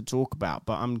to talk about,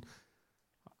 but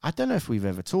I don't know if we've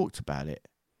ever talked about it.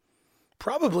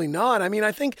 Probably not. I mean,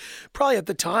 I think probably at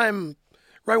the time,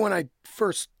 right when I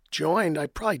first joined, I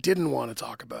probably didn't want to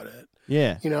talk about it.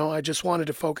 Yeah. You know, I just wanted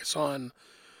to focus on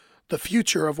the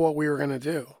future of what we were going to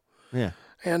do. Yeah.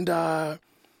 And,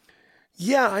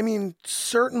 yeah, I mean,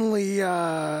 certainly,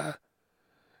 yeah,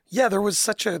 there was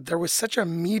such a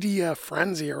media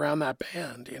frenzy around that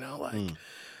band, you know,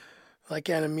 like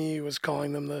NME was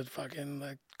calling them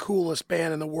the coolest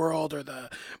band in the world or the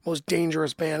most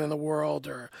dangerous band in the world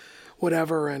or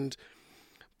whatever.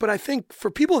 But I think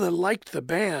for people that liked the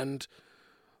band,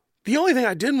 the only thing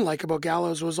I didn't like about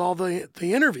Gallows was all the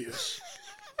interviews,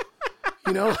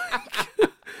 you know,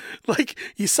 like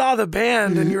you saw the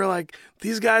band and you're like,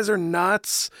 these guys are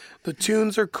nuts. The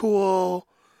tunes are cool.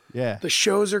 Yeah. The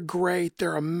shows are great.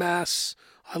 They're a mess.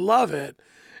 I love it.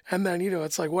 And then, you know,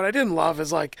 it's like what I didn't love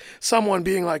is like someone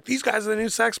being like, these guys are the new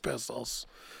Sex Pistols.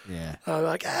 Yeah.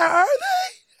 Like, are they?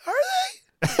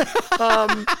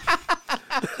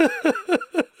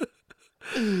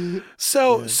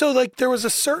 So like there was a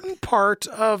certain part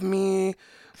of me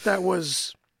that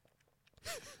was,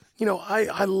 you know,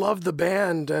 I loved the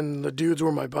band and the dudes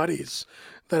were my buddies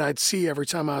that I'd see every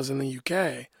time I was in the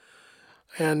UK.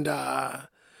 And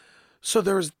so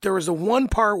there was the one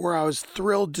part where I was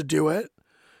thrilled to do it,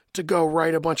 to go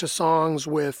write a bunch of songs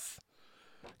with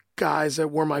guys that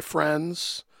were my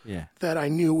friends. Yeah. That I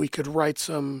knew we could write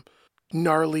some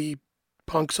gnarly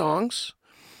punk songs.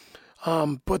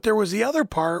 But there was the other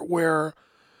part where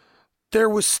there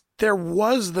was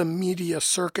the media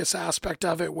circus aspect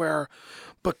of it where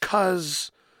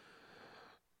because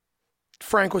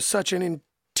Frank was such an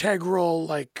integral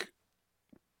like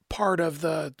part of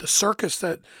the circus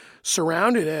that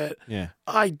surrounded it, yeah,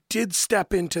 I did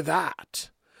step into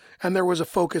that. And there was a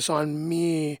focus on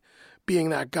me being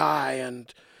that guy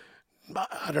and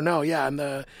I don't know, yeah,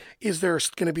 and is there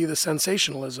going to be the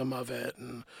sensationalism of it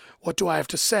and what do I have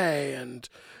to say and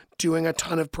doing a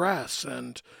ton of press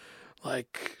and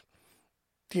like,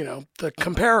 you know, the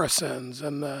comparisons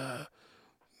and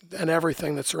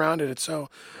everything that surrounded it. So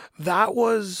that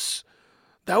was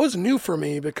new for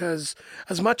me because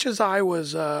as much as I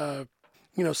was,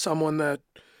 you know, someone that,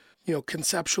 you know,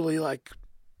 conceptually like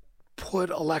put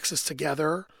Alexis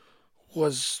together,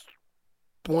 was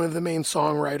one of the main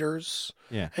songwriters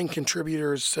and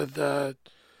contributors to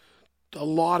a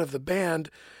lot of the band,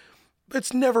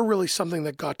 it's never really something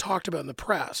that got talked about in the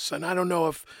press. And I don't know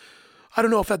if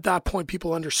at that point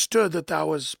people understood that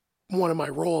was one of my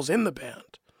roles in the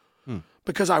band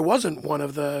because I wasn't one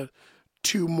of the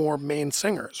two more main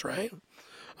singers, right?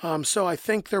 So I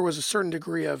think there was a certain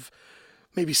degree of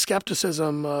maybe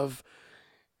skepticism of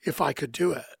if I could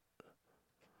do it.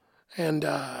 And,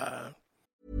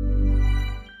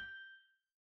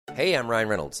 Hey, I'm Ryan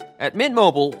Reynolds. At Mint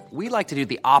Mobile, we like to do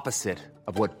the opposite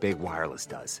of what Big Wireless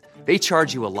does. They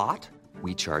charge you a lot,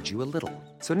 we charge you a little.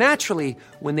 So naturally,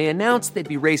 when they announced they'd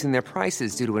be raising their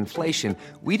prices due to inflation,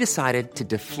 we decided to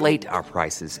deflate our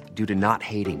prices due to not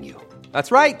hating you.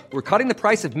 That's right. We're cutting the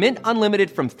price of Mint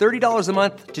Unlimited from $30 a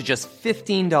month to just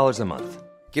 $15 a month.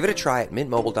 Give it a try at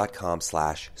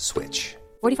mintmobile.com/switch.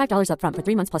 $45 up front for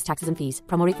 3 months plus taxes and fees.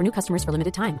 Promo rate for new customers for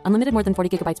limited time. Unlimited more than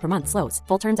 40 gigabytes per month. Slows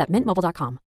full terms at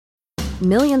mintmobile.com.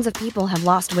 Millions of people have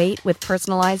lost weight with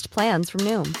personalized plans from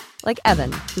Noom. Like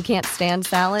Evan, who can't stand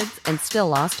salads and still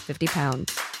lost 50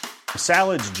 pounds.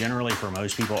 Salads generally for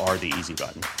most people are the easy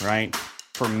button, right?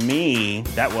 For me,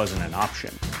 that wasn't an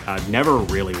option. I never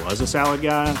really was a salad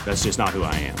guy. That's just not who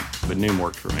I am. But Noom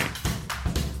worked for me.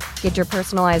 Get your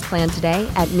personalized plan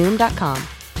today at Noom.com.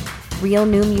 Real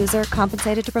Noom user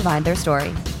compensated to provide their story.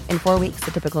 In 4 weeks,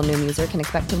 the typical Noom user can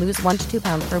expect to lose 1 to 2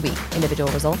 pounds per week.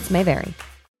 Individual results may vary.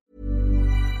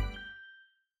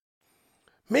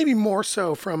 Maybe more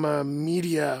so from a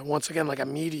media, once again, like a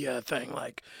media thing,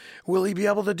 like, will he be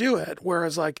able to do it?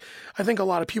 Whereas, like, I think a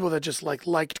lot of people that just, like,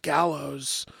 liked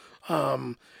Gallows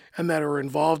and that are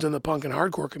involved in the punk and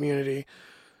hardcore community,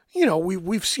 you know,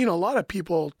 we've seen a lot of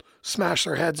people smash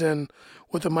their heads in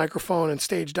with a microphone and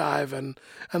stage dive and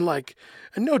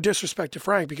no disrespect to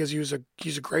Frank because he's a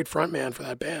great frontman for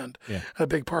that band. Yeah. A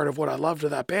big part of what I loved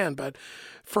of that band. But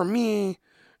for me,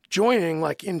 joining,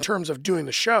 like, in terms of doing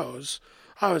the shows,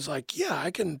 I was like, yeah, I'm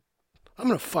going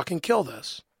to fucking kill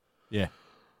this. Yeah.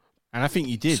 And I think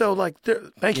you did. So, like,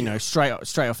 thank you. You know, straight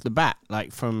off the bat,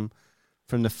 like from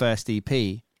the first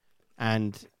EP.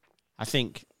 And I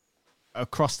think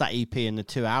across that EP and the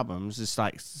 2 albums, it's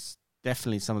like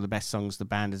definitely some of the best songs the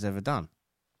band has ever done.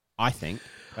 I think,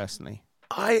 personally.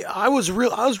 I was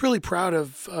really proud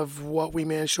of what we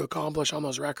managed to accomplish on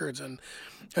those records. And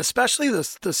especially the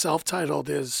self-titled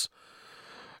is,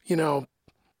 you know,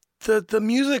 the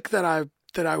music that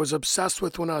I was obsessed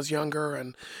with when I was younger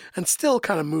and still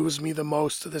kind of moves me the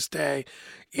most to this day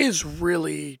is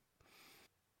really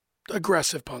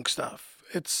aggressive punk stuff.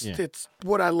 It's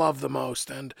what I love the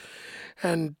most, and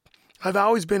I've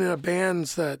always been in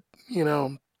bands that, you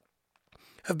know,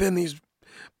 have been these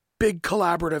big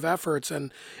collaborative efforts,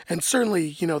 and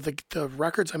certainly, you know, the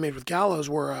records I made with Gallows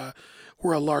were a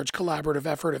large collaborative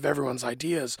effort of everyone's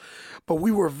ideas, but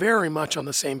we were very much on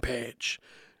the same page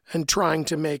and trying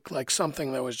to make like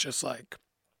something that was just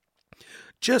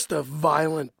a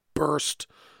violent burst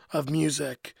of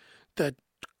music that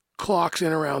clocks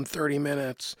in around 30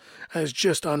 minutes and is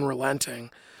just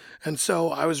unrelenting. And so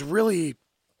I was really,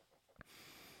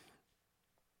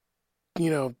 you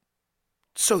know,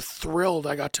 so thrilled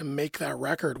I got to make that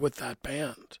record with that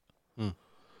band.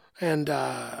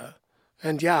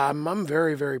 And yeah, I'm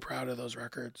very, very proud of those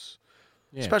records.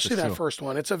 Yeah, especially that first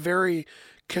one. It's a very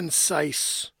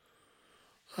concise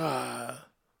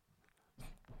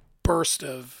burst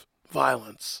of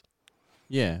violence.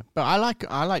 Yeah, but I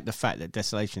like the fact that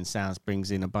Desolation Sounds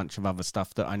brings in a bunch of other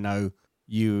stuff that I know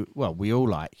we all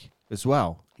like as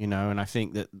well, you know, and I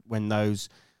think that when those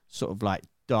sort of like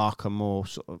darker, more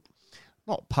sort of,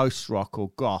 not post-rock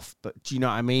or goth, but do you know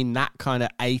what I mean? That kind of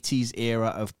 80s era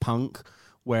of punk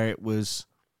where it was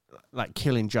like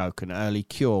Killing Joke and early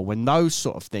Cure, when those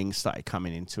sort of things started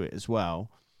coming into it as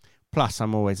well. Plus,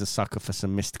 I'm always a sucker for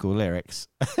some mystical lyrics.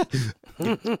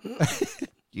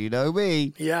 You know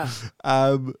me. Yeah.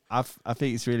 I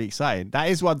think it's really exciting. That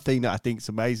is one thing that I think is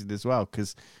amazing as well,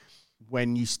 because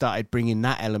when you started bringing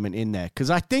that element in there, because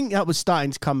I think that was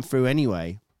starting to come through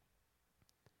anyway.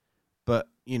 But,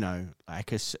 you know,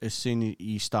 like as soon as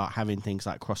you start having things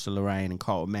like Cross of Lorraine and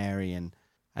Cult of Mary and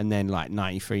then like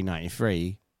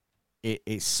 93,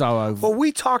 it's so over. Well,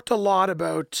 we talked a lot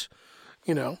about,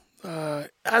 you know,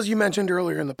 as you mentioned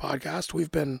earlier in the podcast,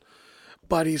 we've been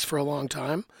buddies for a long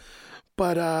time.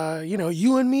 But, you know,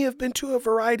 you and me have been to a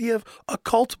variety of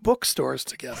occult bookstores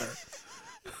together.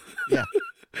 Yeah.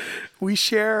 We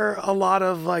share a lot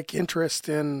of like interest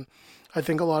in, I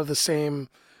think, a lot of the same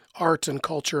art and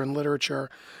culture and literature.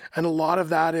 And a lot of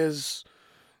that is,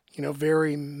 you know,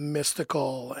 very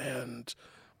mystical and,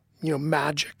 you know,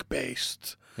 magic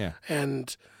based. Yeah.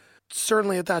 And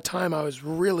certainly at that time, I was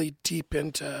really deep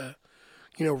into,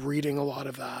 you know, reading a lot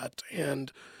of that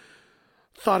and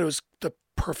thought it was the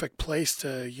perfect place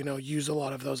to, you know, use a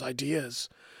lot of those ideas.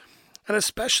 And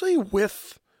especially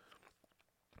with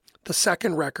the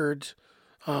second record,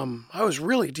 I was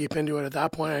really deep into it at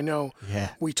that point. I know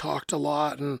we talked a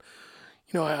lot, and,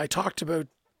 you know, I talked about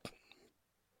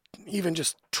even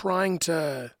just trying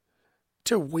to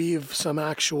weave some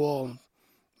actual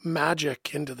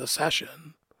magic into the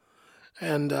session.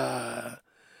 And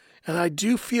I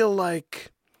do feel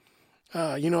like,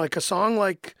 you know, like a song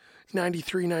like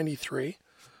 93,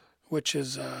 which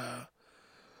is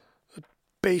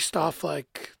based off,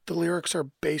 like, the lyrics are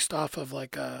based off of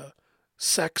like a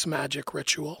sex magic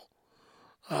ritual.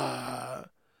 I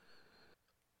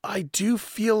do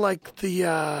feel like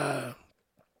the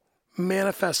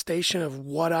manifestation of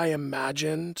what I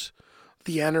imagined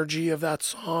the energy of that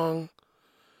song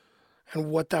and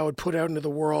what that would put out into the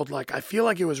world, like, I feel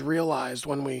like it was realized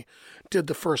when we did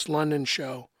the first London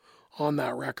show on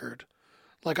that record.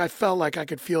 Like, I felt like I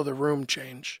could feel the room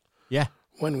change. Yeah.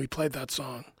 When we played that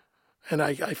song. And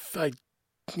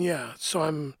yeah, so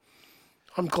I'm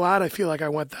glad I feel like I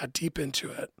went that deep into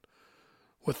it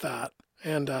with that.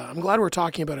 And I'm glad we're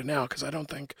talking about it now, because I don't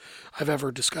think I've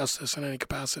ever discussed this in any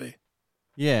capacity.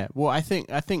 Yeah, well, I think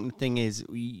the thing is,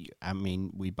 we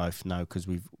both know, because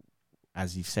we've,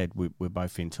 as you've said, we're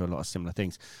both into a lot of similar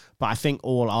things. But I think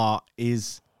all art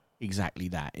is exactly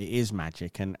that. It is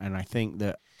magic, and I think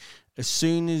that as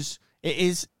soon as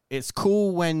it's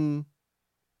cool when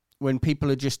people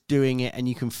are just doing it and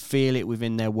you can feel it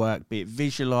within their work, be it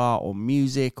visual art or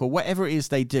music or whatever it is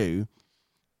they do.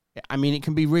 I mean, it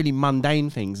can be really mundane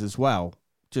things as well.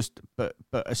 But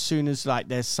as soon as like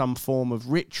there's some form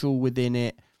of ritual within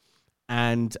it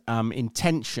and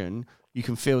intention, you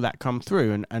can feel that come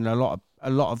through. And a lot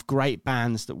of great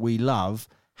bands that we love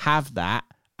have that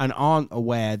and aren't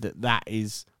aware that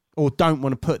is, or don't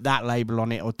want to put that label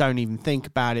on it, or don't even think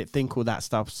about it, think all that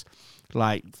stuff's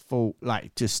like full,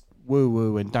 like just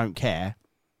woo-woo and don't care.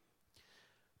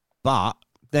 But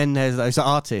then there's those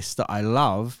artists that I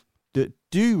love that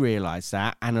do realize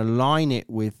that and align it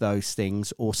with those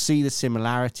things, or see the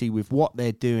similarity with what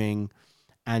they're doing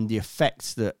and the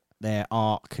effects that their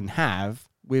art can have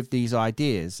with these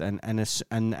ideas, and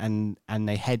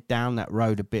they head down that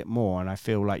road a bit more. And I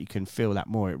feel like you can feel that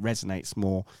more. It resonates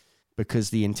more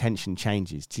because the intention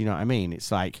changes. Do you know what I mean?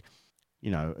 It's like, you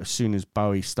know, as soon as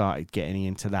Bowie started getting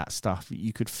into that stuff,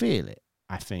 you could feel it,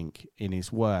 I think, in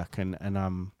his work. And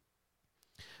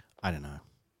I don't know.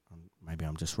 Maybe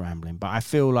I'm just rambling, but I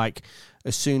feel like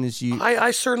as soon as you... I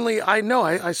certainly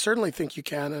think you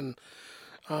can.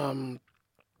 And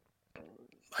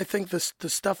I think the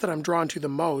stuff that I'm drawn to the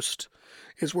most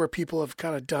is where people have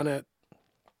kind of done it.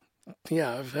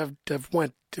 Yeah, have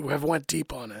went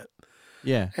deep on it.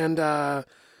 Yeah. And,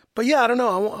 but yeah, I don't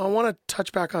know. I want to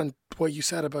touch back on what you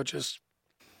said about just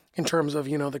in terms of,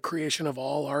 you know, the creation of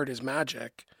all art is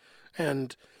magic.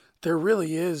 And there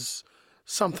really is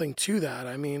something to that.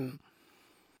 I mean,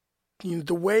 you know,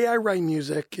 the way I write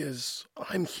music is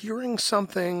I'm hearing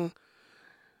something.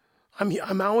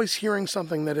 I'm always hearing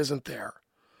something that isn't there.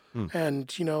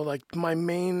 And, you know, like my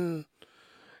main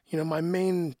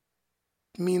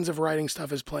means of writing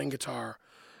stuff is playing guitar.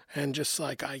 And just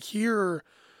like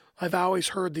I've always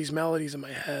heard these melodies in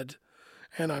my head,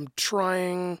 and I'm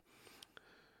trying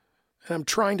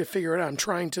to figure it out. I'm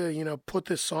trying to, you know, put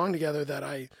this song together that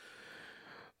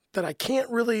I can't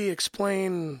really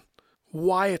explain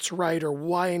why it's right or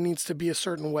why it needs to be a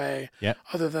certain way,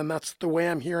 other than that's the way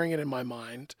I'm hearing it in my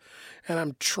mind. And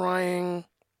I'm trying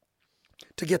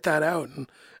to get that out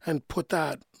and put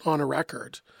that on a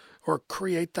record or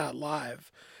create that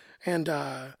live. And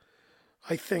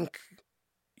I think,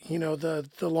 you know, the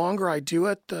longer I do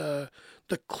it, the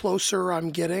closer I'm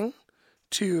getting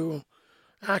to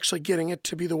actually getting it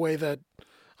to be the way that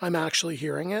I'm actually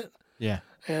hearing it. Yeah.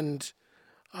 And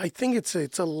I think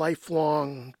it's a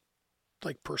lifelong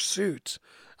like pursuit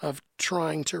of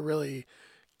trying to really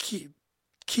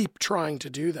keep trying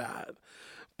to do that.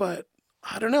 But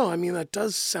I don't know. I mean, that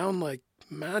does sound like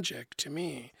magic to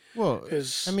me. Well,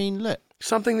 I mean, look,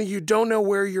 something that you don't know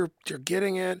where you're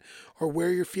getting it or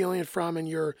where you're feeling it from, and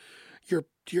you're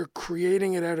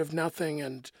creating it out of nothing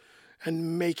and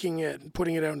making it and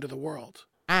putting it out into the world.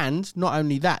 And not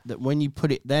only that when you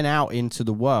put it then out into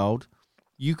the world,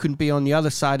 you can be on the other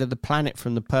side of the planet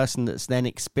from the person that's then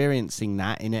experiencing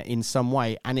that in some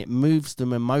way, and it moves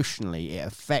them emotionally. It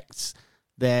affects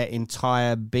their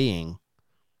entire being.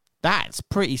 That's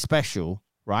pretty special,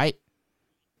 right?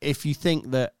 If you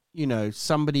think that, you know,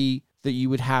 somebody that you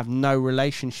would have no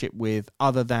relationship with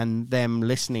other than them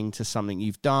listening to something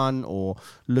you've done or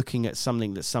looking at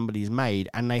something that somebody's made,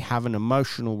 and they have an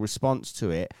emotional response to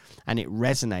it and it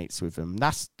resonates with them,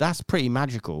 that's pretty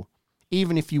magical.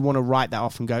 Even if you want to write that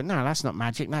off and go, no, that's not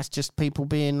magic, that's just people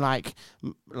being like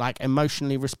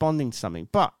emotionally responding to something.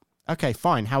 But okay,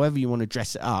 fine, however you want to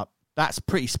dress it up, that's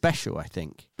pretty special, I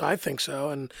think. I think so.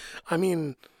 And I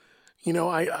mean, you know,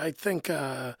 I think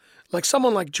like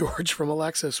someone like George from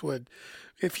Alexis would,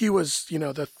 if he was, you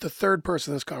know, the third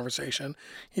person in this conversation,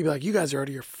 he'd be like, you guys are out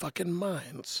of your fucking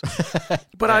minds.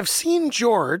 But I've seen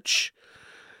George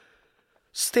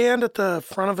stand at the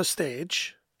front of a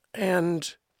stage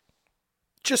and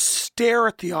just stare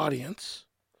at the audience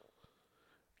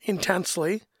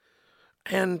intensely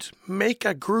and make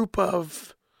a group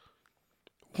of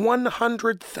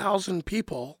 100,000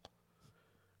 people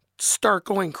start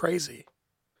going crazy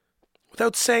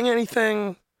without saying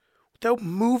anything, without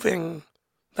moving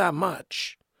that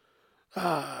much.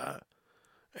 Like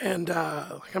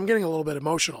I'm getting a little bit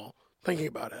emotional thinking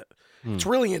about it. It's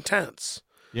really intense.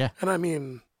 Yeah. And I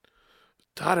mean,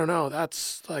 I don't know.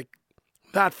 That's like,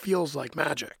 that feels like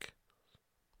magic.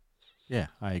 Yeah,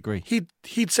 I agree.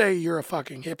 He'd say you're a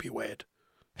fucking hippie, Wade.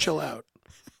 Chill out.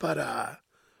 But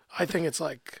I think it's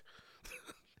like,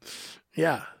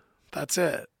 yeah, that's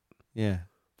it. Yeah.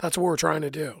 That's what we're trying to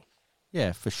do.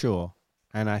 Yeah, for sure.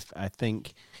 And I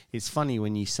think it's funny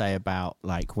when you say about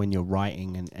like when you're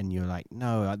writing and you're like,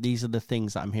 no, these are the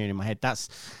things that I'm hearing in my head. That's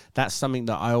something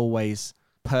that I always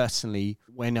personally,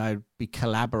 when I'd be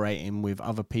collaborating with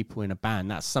other people in a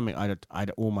band, that's something I'd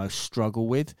almost struggle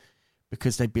with,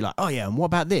 because they'd be like, oh yeah, and what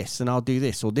about this? And I'll do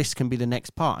this, or this can be the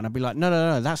next part. And I'd be like,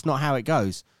 no, that's not how it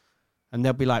goes. And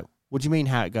they'll be like, what do you mean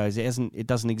how it goes? It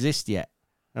doesn't exist yet.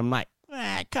 And I'm like,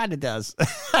 it kind of does.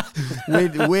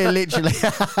 we're literally,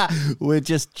 we're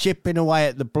just chipping away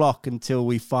at the block until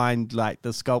we find like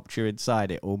the sculpture inside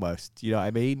it almost. You know what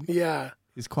I mean? Yeah.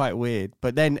 It's quite weird.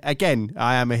 But then again,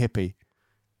 I am a hippie.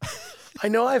 I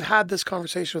know I've had this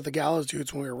conversation with the Gallows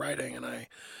dudes when we were writing, and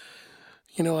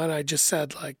I just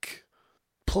said, like,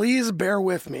 please bear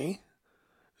with me,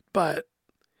 but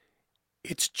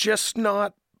it's just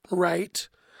not right,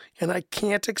 and I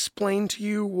can't explain to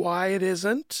you why it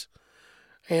isn't,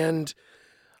 and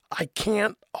I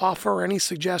can't offer any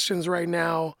suggestions right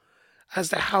now as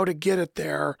to how to get it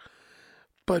there,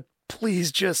 but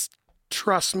please just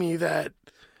trust me that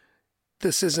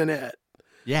this isn't it.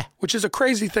 Yeah. Which is a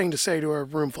crazy thing to say to a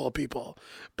room full of people.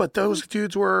 But those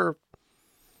dudes were,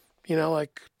 you know,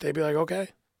 like, they'd be like, okay.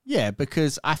 Yeah,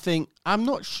 because I think, I'm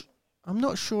not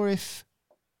sure if,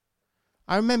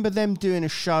 I remember them doing a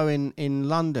show in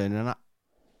London, and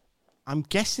I'm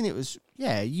guessing it was,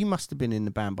 yeah, you must have been in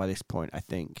the band by this point, I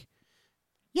think.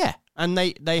 Yeah, and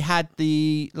they had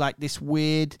this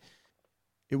weird,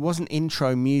 it wasn't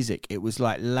intro music, it was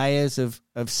like layers of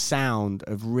sound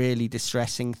of really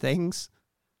distressing things.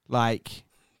 Like,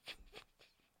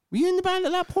 were you in the band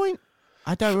at that point?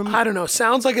 I don't remember. I don't know.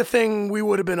 Sounds like a thing we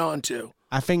would have been on to.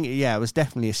 I think, yeah, it was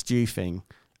definitely a Stu thing.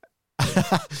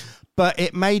 But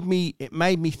it made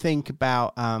me think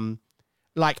about and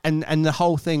the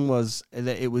whole thing was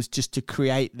that it was just to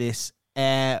create this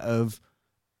air of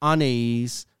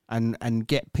unease and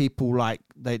get people like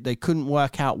they couldn't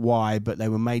work out why, but they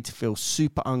were made to feel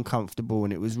super uncomfortable,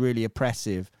 and it was really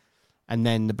oppressive. And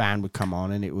then the band would come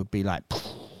on and it would be like,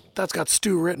 that's got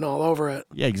Stu written all over it.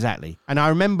 Yeah, exactly. And I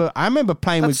remember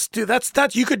playing with Stu.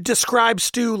 That's you could describe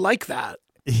Stu like that.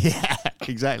 Yeah,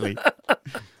 exactly.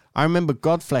 I remember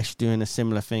Godflesh doing a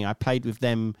similar thing. I played with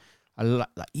them like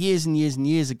years and years and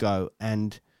years ago,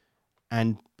 and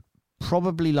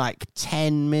probably like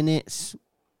 10 minutes,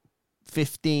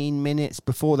 15 minutes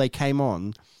before they came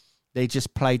on, they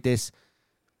just played this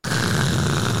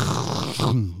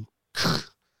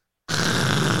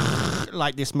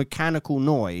like this mechanical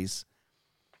noise,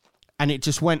 and it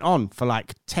just went on for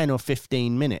like 10 or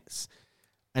 15 minutes,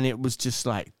 and it was just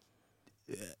like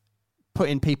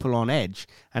putting people on edge.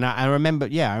 And I remember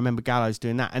Gallows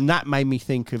doing that, and that made me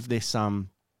think of this. I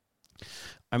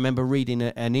remember reading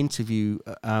an interview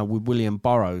with William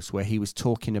Burroughs where he was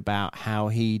talking about how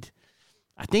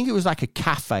I think it was like a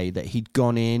cafe that he'd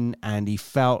gone in, and he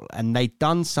felt, and they'd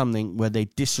done something where they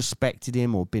disrespected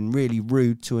him or been really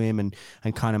rude to him and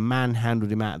kind of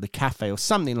manhandled him out of the cafe or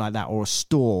something like that, or a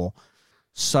store.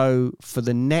 So for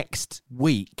the next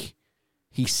week,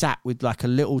 he sat with like a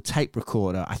little tape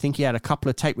recorder. I think he had a couple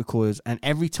of tape recorders, and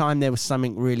every time there was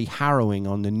something really harrowing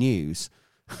on the news,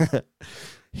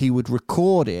 he would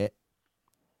record it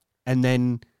and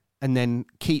then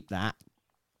keep that,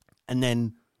 and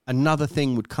then another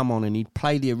thing would come on and he'd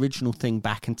play the original thing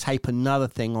back and tape another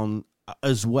thing on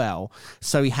as well.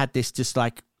 So he had this just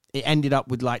like, it ended up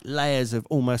with like layers of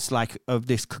almost like of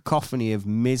this cacophony of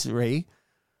misery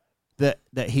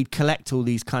that he'd collect all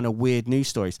these kind of weird news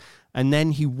stories. And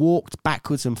then he walked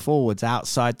backwards and forwards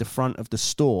outside the front of the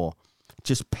store,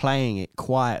 just playing it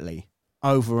quietly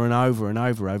over and over and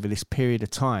over this period of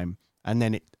time. And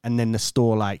then the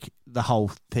store, like the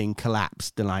whole thing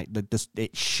collapsed, and like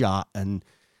it shut, and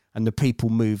the people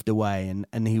moved away,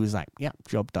 and he was like, "Yep,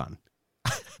 job done."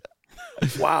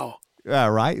 Wow. Yeah,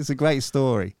 right. It's a great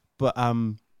story, but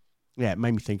yeah, it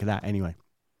made me think of that anyway.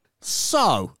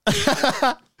 So,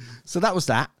 so that was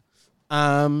that.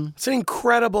 It's an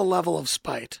incredible level of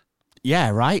spite. Yeah,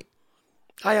 right.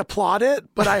 I applaud it,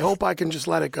 but I hope I can just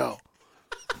let it go.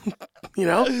 You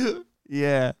know?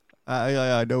 Yeah,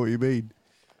 I know what you mean.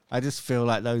 I just feel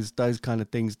like those kind of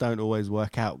things don't always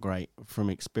work out great from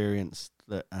experience.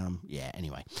 That yeah.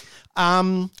 Anyway,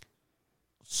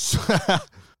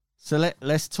 so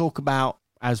let's talk about,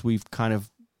 as we've kind of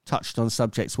touched on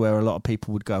subjects where a lot of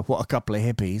people would go, "What a couple of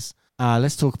hippies."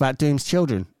 Let's talk about Doom's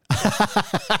Children.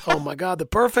 Oh my God, the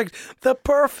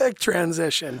perfect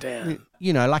transition, Dan.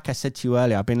 You know, like I said to you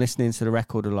earlier, I've been listening to the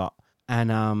record a lot,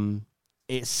 and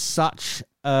it's such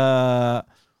on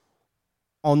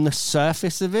the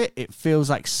surface of it, it feels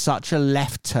like such a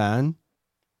left turn.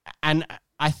 And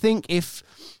I think if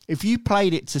you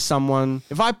played it to someone,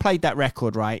 if I played that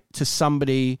record, right, to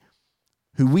somebody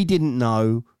who we didn't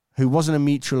know, who wasn't a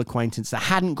mutual acquaintance, that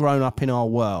hadn't grown up in our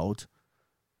world,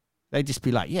 they'd just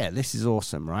be like, yeah, this is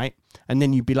awesome, right? And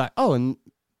then you'd be like, oh, and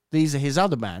these are his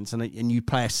other bands. And you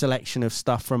play a selection of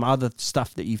stuff from other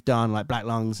stuff that you've done, like Black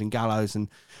Lungs and Gallows and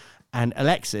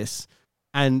Alexis.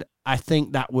 And I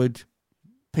think that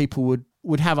people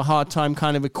would have a hard time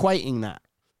kind of equating that.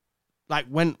 Like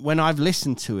when I've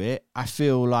listened to it, I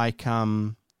feel like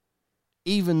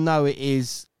even though it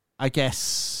is, I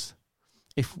guess,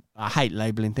 if I hate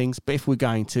labeling things, but if we're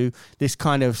going to, this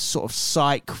kind of sort of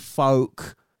psych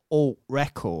folk alt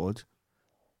record,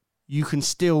 you can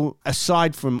still,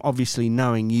 aside from obviously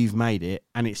knowing you've made it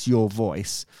and it's your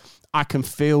voice, I can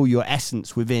feel your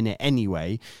essence within it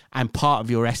anyway. And part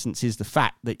of your essence is the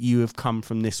fact that you have come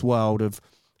from this world of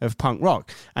punk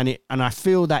rock. And I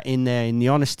feel that in there, in the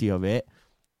honesty of it.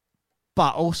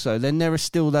 But also then there are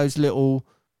still those little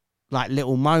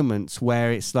moments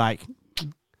where it's like,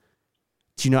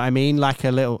 Do you know what I mean? Like a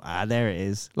little, there it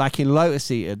is. Like in Lotus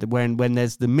Eater, when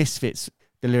there's the Misfits,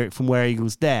 the lyric from Where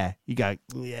Eagles Dare, you go,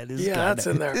 yeah, this guy. That's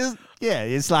in there.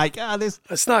 It's like, this.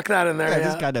 I snuck that in there.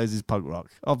 This guy knows his punk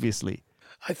rock, obviously.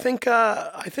 I think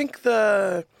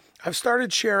I've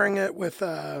started sharing it with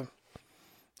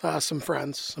some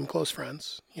friends, some close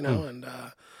friends, and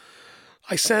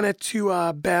I sent it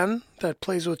to Ben that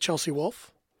plays with Chelsea Wolfe.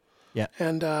 Yeah.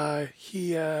 And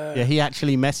he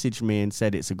actually messaged me and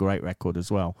said it's a great record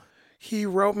as well. He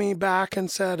wrote me back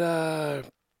and said, it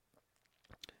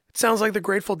sounds like the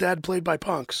Grateful Dead played by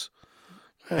punks.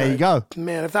 There you go.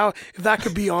 Man, if that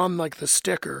could be on like the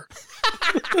sticker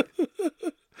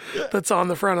that's on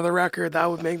the front of the record,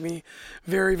 that would make me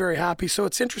very, very happy. So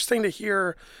it's interesting to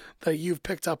hear that you've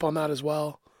picked up on that as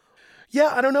well. Yeah,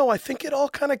 I don't know. I think it all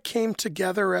kind of came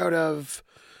together out of,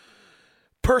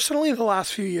 personally, the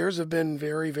last few years have been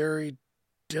very, very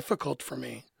difficult for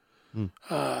me.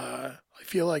 I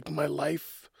feel like my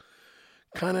life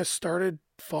kind of started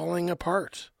falling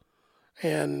apart.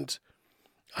 And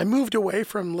I moved away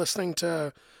from listening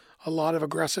to a lot of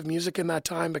aggressive music in that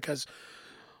time because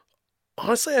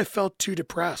honestly, I felt too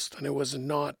depressed and it was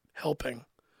not helping.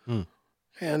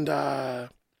 And I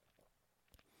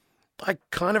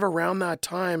kind of around that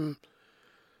time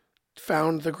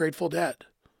found the Grateful Dead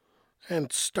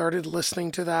and started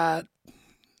listening to that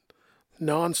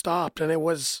nonstop. And it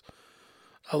was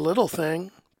a little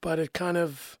thing, but it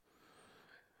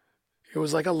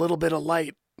was like a little bit of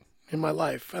light in my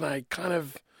life. And I kind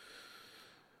of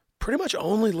pretty much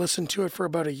only listened to it for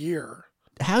about a year.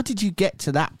 How did you get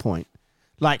to that point?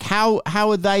 Like, how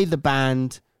are they the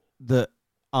band that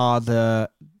are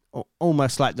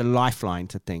almost like the lifeline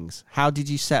to things? How did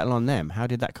you settle on them? How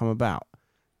did that come about?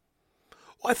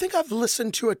 Well, I think I've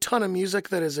listened to a ton of music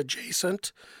that is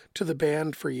adjacent to the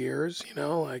band for years,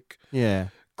 like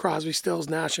Crosby, Stills,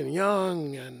 Nash &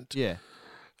 Young and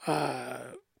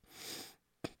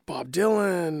Bob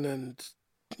Dylan and,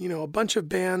 a bunch of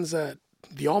bands that,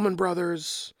 the Allman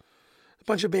Brothers, a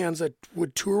bunch of bands that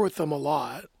would tour with them a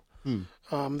lot.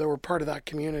 That were part of that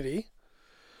community.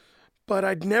 But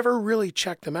I'd never really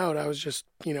checked them out. I was just,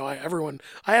 I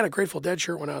had a Grateful Dead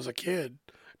shirt when I was a kid.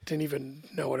 Didn't even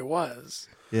know what it was.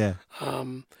 Yeah.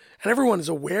 And everyone is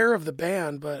aware of the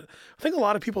band, but I think a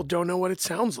lot of people don't know what it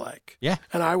sounds like. Yeah.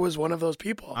 And I was one of those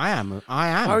people. I am.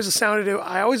 I always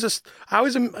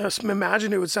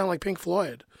imagined it would sound like Pink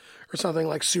Floyd or something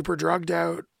like super drugged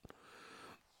out,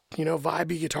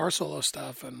 vibey guitar solo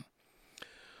stuff. And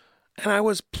I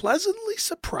was pleasantly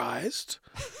surprised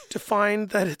to find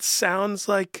that it sounds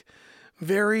like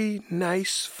very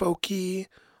nice, folky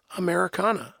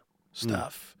Americana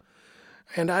stuff.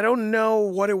 And I don't know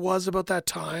what it was about that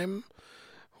time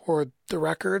or the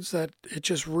records that it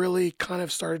just really kind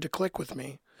of started to click with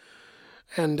me.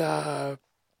 And I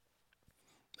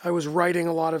was writing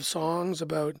a lot of songs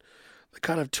about the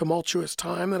kind of tumultuous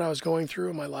time that I was going through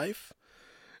in my life.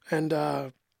 And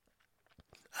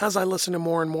as I listened to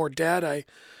more and more Dead,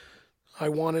 I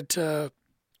wanted to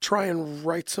try and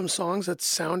write some songs that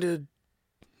sounded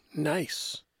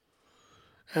nice.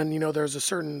 And, there's a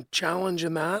certain challenge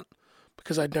in that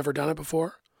because I'd never done it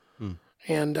before.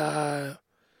 And I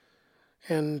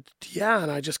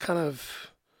just kind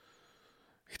of,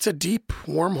 it's a deep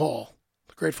wormhole,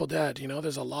 the Grateful Dead,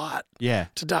 there's a lot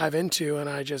to dive into. And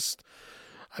I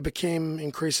became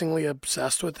increasingly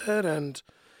obsessed with it. And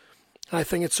I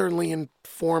think it certainly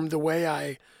informed the way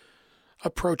I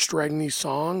approached writing these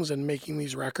songs and making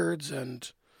these records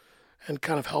and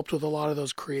kind of helped with a lot of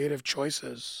those creative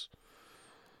choices.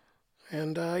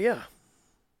 And yeah,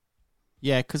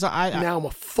 because now I'm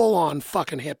a full-on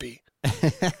fucking hippie.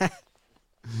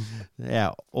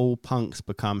 Yeah, all punks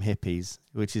become hippies,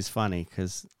 which is funny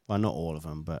because, well, not all of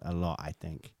them, but a lot, I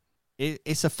think.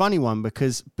 It's a funny one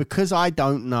because I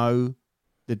don't know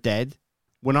the Dead.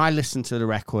 When I listened to the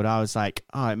record, I was like,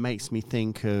 it makes me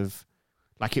think of,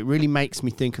 it really makes me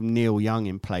think of Neil Young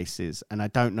in places. And I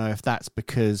don't know if that's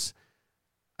because,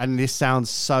 and this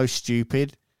sounds so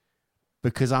stupid,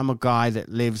 because I'm a guy that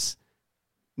lives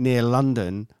near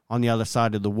London on the other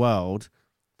side of the world,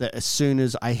 that as soon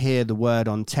as I hear the word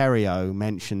Ontario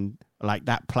mentioned, like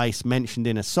that place mentioned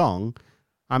in a song,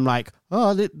 I'm like,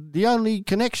 the only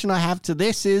connection I have to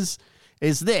this is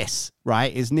this,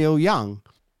 right? Is Neil Young.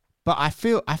 But I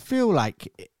feel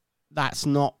like that's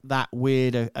not that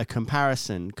weird a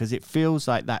comparison, because it feels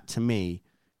like that to me.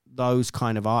 Those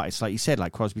kind of artists, like you said,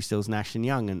 like Crosby, Stills, Nash &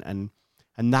 Young and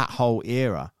that whole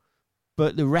era.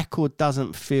 But the record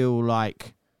doesn't feel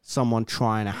like someone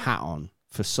trying a hat on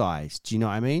for size. Do you know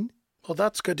what I mean? Well,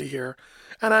 that's good to hear.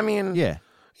 And I mean,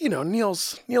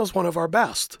 Neil's one of our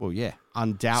best. Well, yeah,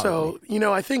 undoubtedly.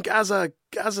 So, I think as a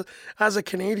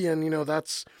Canadian,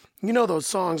 that's, those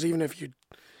songs, even if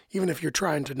you're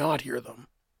trying to not hear them.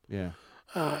 Yeah.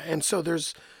 And so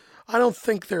I don't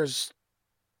think there's,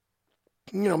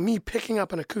 me picking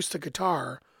up an acoustic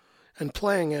guitar and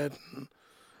playing it and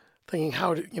thinking,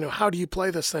 how do you play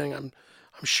this thing? I'm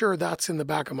sure that's in the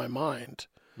back of my mind,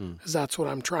 because that's what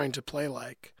I'm trying to play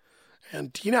like.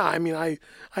 And, I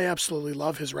absolutely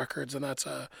love his records, and that's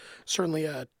certainly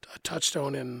a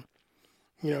touchstone in,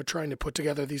 trying to put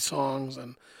together these songs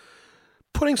and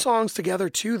putting songs together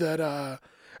too that,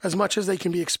 as much as they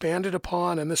can be expanded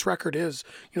upon, and this record is,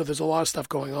 there's a lot of stuff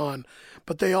going on,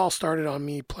 but they all started on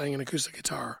me playing an acoustic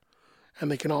guitar,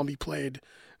 and they can all be played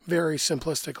very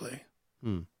simplistically.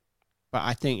 But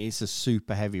I think it's a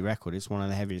super heavy record. It's one of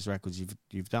the heaviest records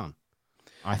you've done,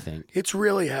 I think. It's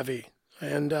really heavy.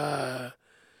 And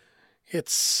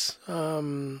it's,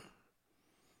 I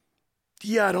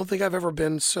don't think I've ever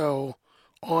been so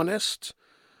honest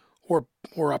or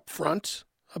upfront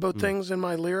about things in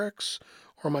my lyrics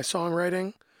or my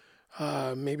songwriting.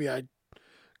 Maybe I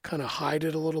kind of hide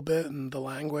it a little bit in the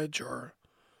language or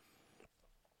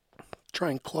try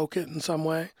and cloak it in some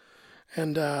way.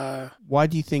 And why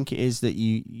do you think it is that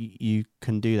you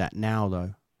can do that now,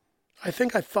 though? I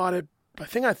think I thought it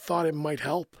might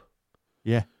help.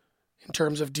 Yeah. In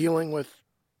terms of dealing with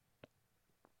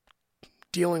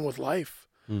life,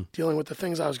 dealing with the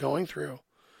things I was going through,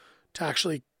 to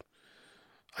actually,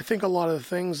 I think a lot of the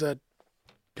things that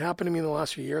happened to me in the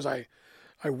last few years, I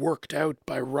worked out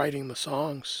by writing the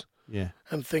songs. Yeah.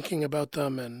 And thinking about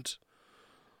them and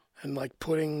like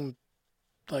putting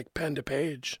like pen to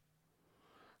page.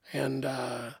 And,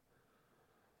 it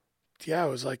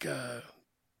was like there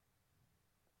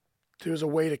was a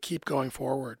way to keep going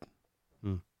forward.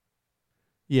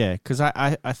 Yeah, because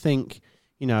I think,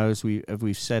 as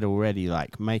we've said already,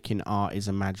 like making art is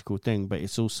a magical thing, but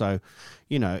it's also,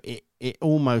 it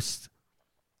almost,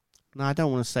 no, I don't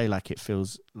want to say like it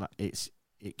feels like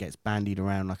it gets bandied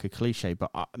around like a cliche,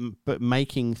 but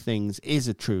making things is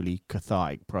a truly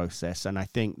cathartic process. And I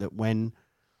think that when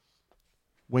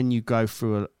you go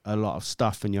through a lot of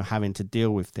stuff and you're having to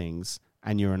deal with things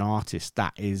and you're an artist,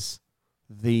 that is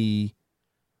the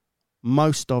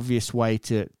most obvious way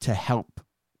to help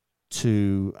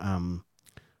to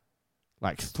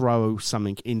like throw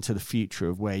something into the future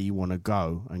of where you want to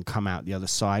go and come out the other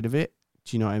side of it.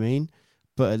 Do you know what I mean?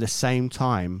 But at the same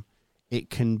time, it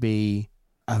can be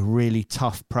a really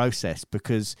tough process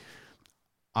because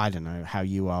I don't know how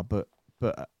you are, but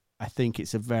I think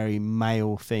it's a very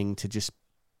male thing to just,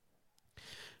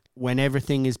 when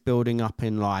everything is building up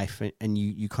in life and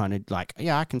you kind of like,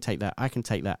 yeah, I can take that,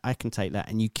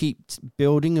 and you keep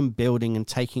building and building and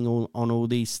taking on all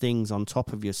these things on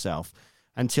top of yourself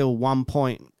until one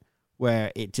point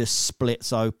where it just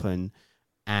splits open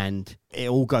and it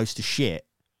all goes to shit.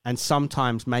 And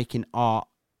sometimes making art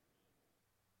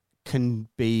can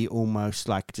be almost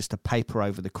like just a paper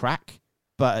over the crack,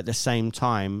 but at the same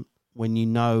time, when you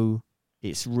know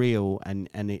it's real and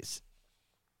it's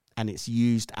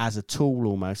used as a tool,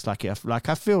 almost like I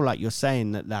feel like you're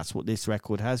saying that's what this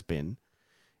record has been.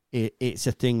 It's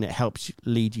a thing that helps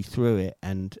lead you through it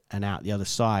and out the other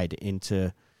side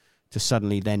to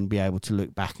suddenly then be able to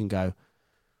look back and go,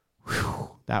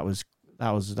 whew, that was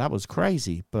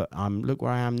crazy. But look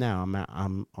where I am now.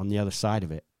 I'm on the other side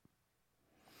of it.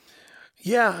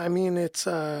 Yeah, I mean, it's.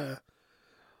 I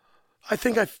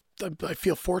think I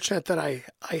feel fortunate that I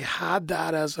had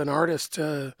that as an artist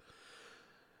to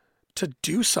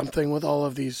do something with all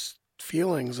of these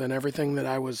feelings and everything that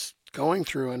I was going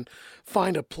through and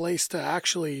find a place to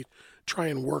actually try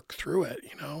and work through it,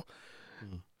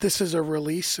 This is a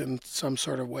release in some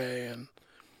sort of way, and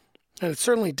it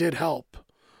certainly did help.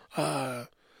 That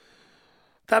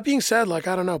being said, like,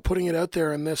 I don't know, putting it out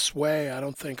there in this way, I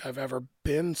don't think I've ever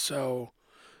been so,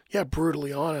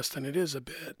 brutally honest, and it is a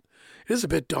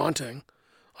bit daunting.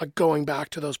 Like going back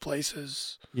to those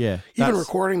places. Yeah. Even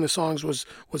recording the songs was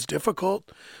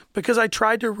difficult because I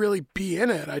tried to really be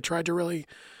in it. I tried to really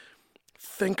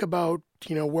think about,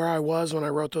 where I was when I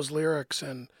wrote those lyrics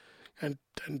and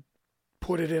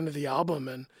put it into the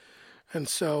album. And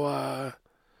so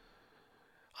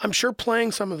I'm sure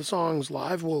playing some of the songs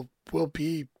live will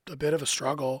be a bit of a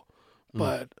struggle,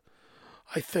 but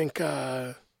I think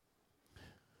I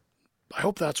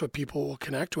hope that's what people will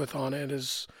connect with on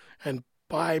it and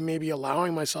by maybe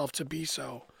allowing myself to be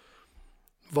so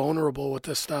vulnerable with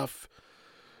this stuff,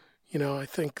 I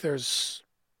think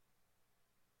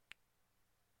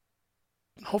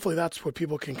hopefully that's what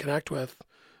people can connect with,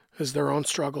 is their own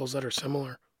struggles that are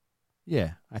similar.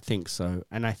 Yeah, I think so.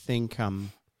 And I think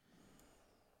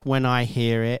when I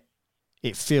hear it,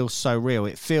 it feels so real.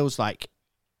 It feels like,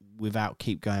 without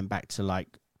keep going back to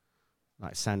like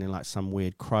sounding like some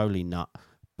weird Crowley nut,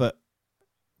 but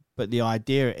the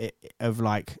idea of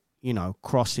like, you know,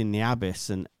 crossing the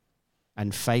abyss and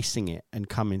facing it and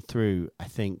coming through, I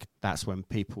think that's when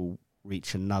people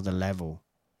reach another level,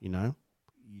 you know?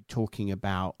 You're talking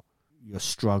about your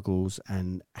struggles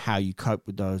and how you cope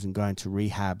with those and going to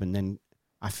rehab. And then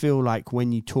I feel like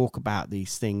when you talk about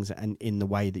these things and in the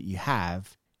way that you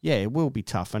have, yeah, it will be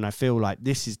tough. And I feel like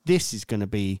this is going to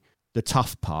be the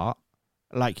tough part.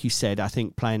 Like you said, I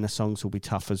think playing the songs will be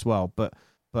tough as well. But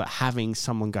having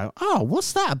someone go, oh,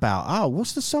 what's that about? Oh,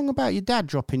 what's the song about your dad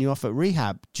dropping you off at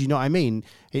rehab? Do you know what I mean?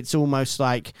 It's almost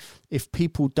like if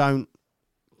people don't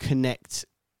connect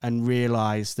and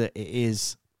realize that it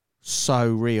is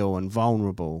so real and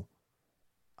vulnerable,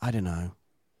 I don't know,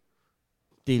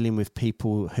 dealing with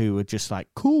people who are just like,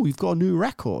 cool, you've got a new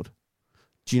record.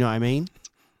 Do you know what I mean?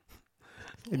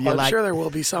 Well, I'm sure there will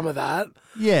be some of that.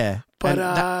 Yeah.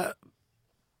 But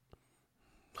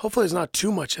hopefully there's not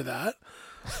too much of that.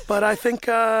 But I think,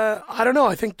 I don't know,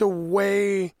 I think the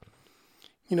way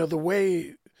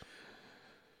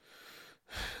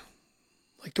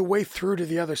through to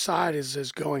the other side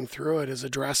is going through it, is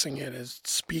addressing it, is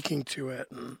speaking to it.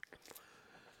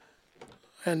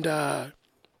 And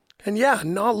yeah,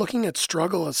 not looking at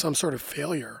struggle as some sort of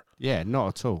failure. Yeah,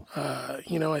 not at all.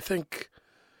 I think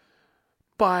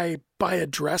by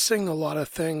addressing a lot of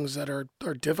things that are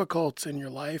difficult in your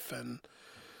life, and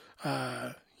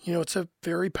it's a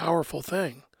very powerful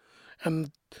thing,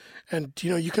 and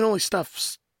you can only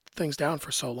stuff things down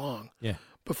for so long. Yeah.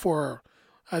 Before,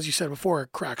 as you said before,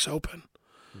 it cracks open,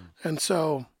 and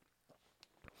so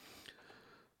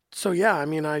yeah. I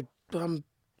mean, I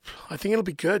think it'll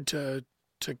be good to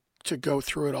go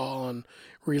through it all and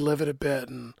relive it a bit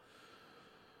and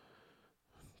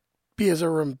be as a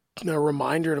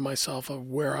reminder to myself of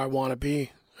where I want to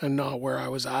be and not where I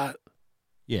was at.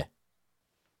 Yeah.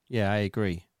 Yeah, I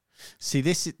agree. See,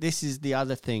 this is the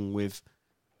other thing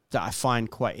that I find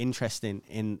quite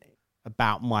interesting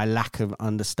about my lack of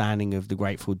understanding of the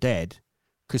Grateful Dead,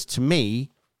 because to me,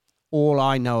 all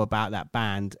I know about that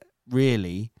band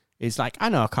really is like, I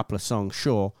know a couple of songs,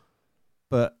 sure,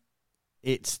 but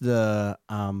it's the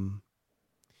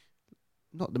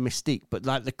not the mystique, but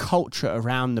like the culture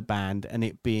around the band, and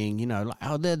it being, like,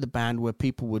 oh, they're the band where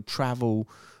people would travel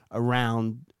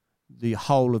around the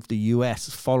whole of the US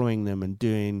following them and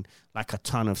doing like a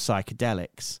ton of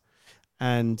psychedelics.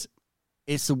 And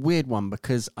it's a weird one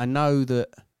because I know that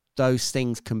those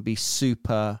things can be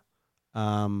super,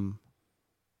 can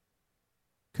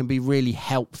be really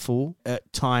helpful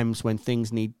at times when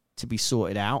things need to be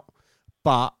sorted out.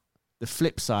 But the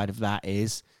flip side of that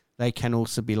is they can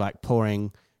also be like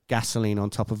pouring gasoline on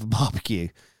top of a barbecue.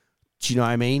 Do you know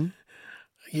what I mean?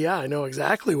 Yeah, I know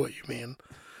exactly what you mean.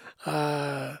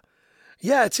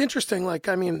 Yeah, it's interesting. Like,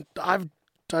 I mean, I've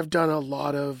done a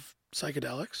lot of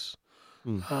psychedelics.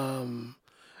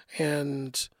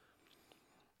 And,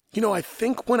 I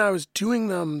think when I was doing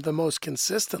them the most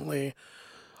consistently,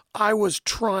 I was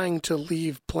trying to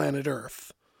leave planet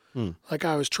Earth. Like,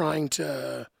 I was trying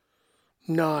to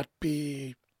not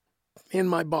be in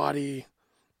my body,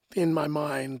 in my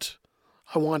mind.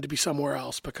 I wanted to be somewhere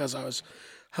else because I was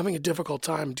having a difficult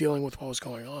time dealing with what was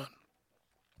going on.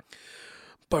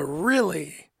 But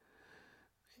really,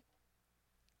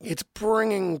 it's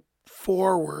bringing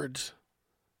forward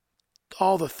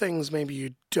all the things maybe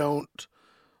you don't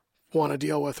want to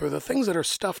deal with, or the things that are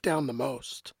stuffed down the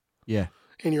most. Yeah.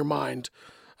 In your mind.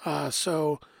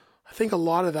 So I think a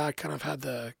lot of that kind of had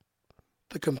the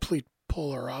complete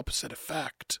polar opposite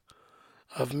effect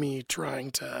of me trying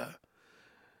to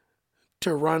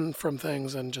run from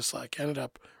things and just like ended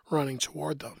up running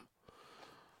toward them.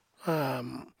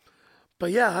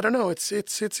 But yeah, I don't know. It's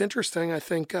interesting. I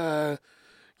think,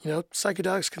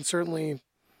 psychedelics can certainly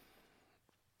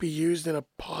be used in a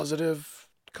positive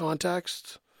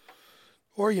context,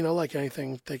 or, like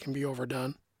anything, they can be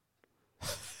overdone.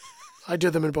 I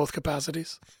did them in both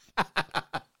capacities.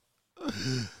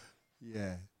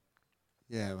 Yeah.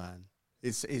 Yeah, man.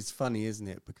 It's funny, isn't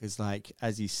it? Because, like,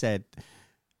 as you said,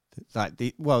 like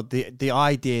the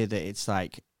idea that it's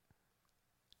like,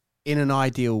 in an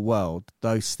ideal world,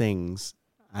 those things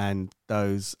and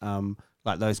those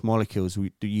like those molecules,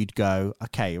 you'd go,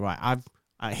 okay, right,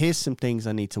 here's some things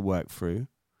I need to work through.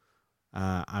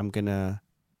 I'm gonna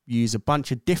use a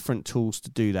bunch of different tools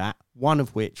to do that. One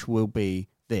of which will be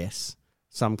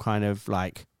some kind of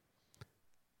like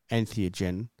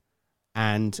entheogen,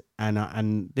 and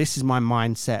this is my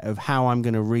mindset of how I'm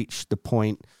going to reach the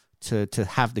point to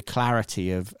have the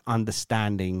clarity of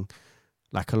understanding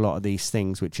like a lot of these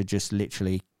things which are just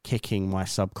literally kicking my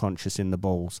subconscious in the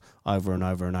balls over and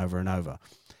over and over and over.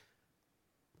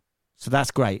 So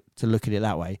that's great to look at it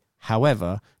that way.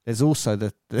 However, there's also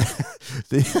the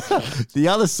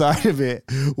other side of it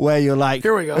where you're like,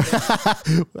 here we go.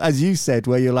 As you said,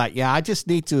 where you're like, yeah, I just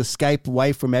need to escape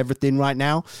away from everything right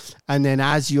now. And then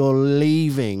as you're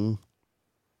leaving,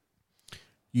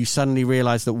 you suddenly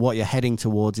realize that what you're heading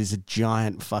towards is a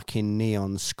giant fucking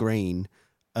neon screen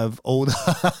of all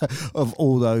of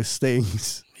all those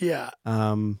things. Yeah.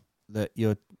 That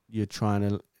you're trying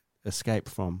to escape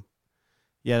from.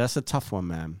 Yeah, that's a tough one,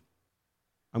 man.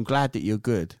 I'm glad that you're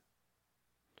good.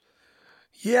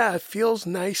 Yeah, it feels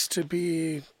nice to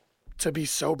be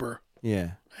sober.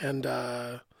 Yeah. And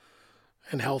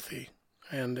healthy.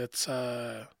 And it's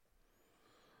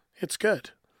good.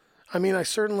 I mean, I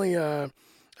certainly a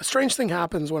strange thing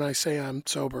happens when I say I'm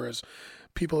sober is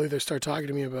people either start talking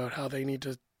to me about how they need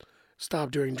to stop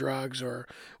doing drugs or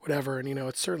whatever, and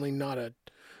it's certainly not a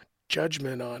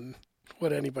judgment on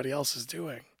what anybody else is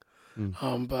doing.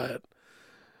 But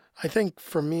I think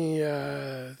for me,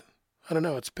 I don't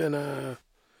know, it's been a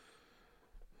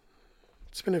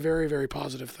very, very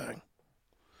positive thing.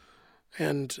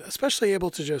 And especially able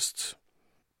to just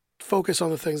focus on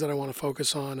the things that I want to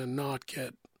focus on and not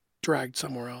get dragged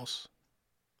somewhere else.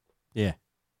 Yeah.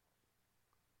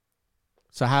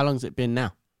 So how long's it been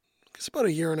now? It's about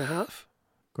 1.5 years.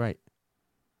 Great.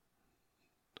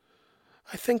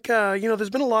 I think, there's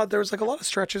been there was like a lot of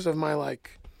stretches of my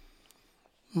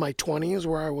 20s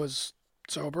where I was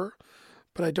sober,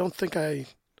 but I don't think I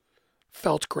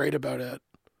felt great about it.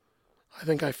 I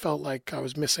think I felt like I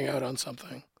was missing out on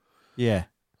something. Yeah.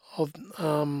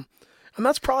 And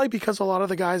that's probably because a lot of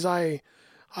the guys I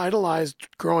idolized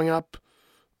growing up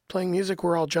playing music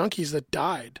were all junkies that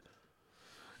died.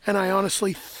 And I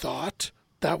honestly thought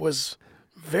that was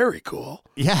very cool.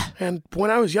 Yeah. And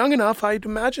when I was young enough, I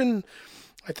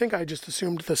think I just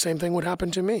assumed the same thing would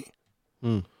happen to me.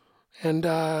 Mm. And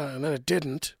then it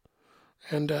didn't.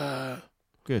 And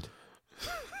good.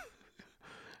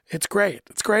 It's great.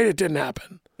 It's great it didn't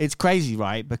happen. It's crazy,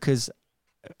 right? Because,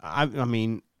 I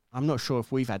mean, I'm not sure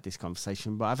if we've had this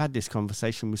conversation, but I've had this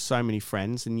conversation with so many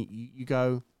friends, and you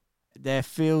go, there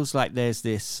feels like there's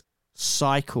this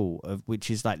cycle of which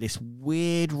is like this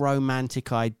weird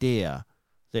romantic idea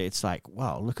that it's like,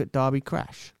 well, look at Darby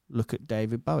Crash, look at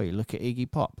David Bowie, look at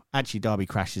Iggy Pop. Actually, Darby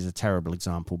Crash is a terrible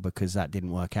example because that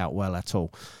didn't work out well at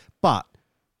all. But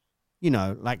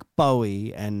like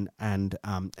Bowie and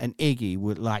Iggy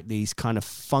were like these kind of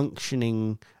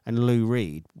functioning, and Lou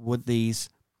Reed were these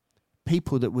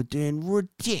people that were doing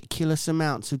ridiculous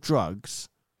amounts of drugs,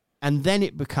 and then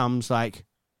it becomes like,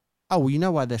 oh, well, you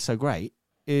know why they're so great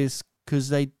is because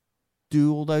they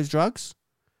do all those drugs.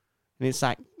 And it's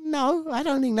like, no, I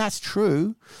don't think that's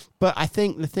true. But I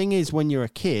think the thing is, when you're a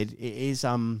kid, it is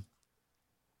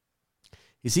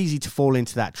it's easy to fall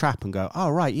into that trap and go, oh,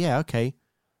 right, yeah, okay.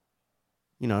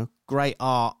 Great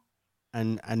art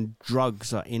and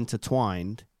drugs are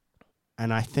intertwined.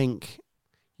 And I think,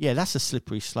 yeah, that's a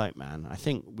slippery slope, man. I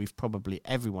think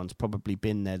everyone's probably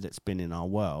been there that's been in our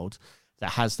world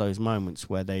that has those moments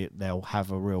where they'll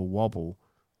have a real wobble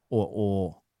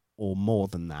or more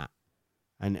than that.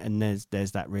 And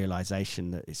there's that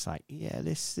realization that it's like, yeah,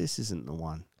 this isn't the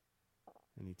one.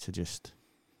 I need to just...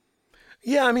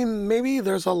 Yeah, I mean, maybe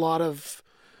there's a lot of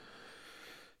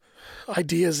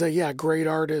ideas that, yeah, great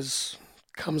art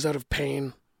comes out of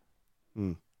pain.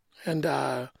 Mm. And,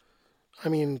 I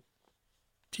mean,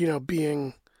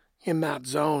 being in that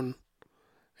zone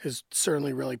is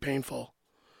certainly really painful.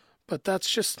 But that's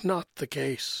just not the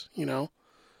case,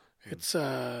 It's,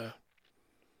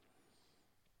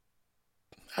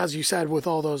 as you said, with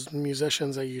all those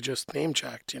musicians that you just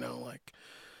name-checked,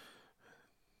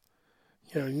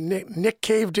 Nick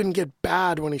Cave didn't get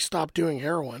bad when he stopped doing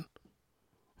heroin.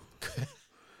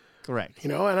 Correct.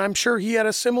 And I'm sure he had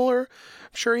a similar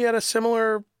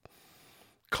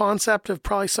concept of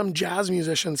probably some jazz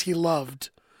musicians he loved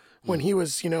when he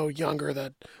was, younger,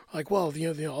 that like, well,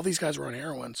 all these guys were on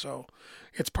heroin, so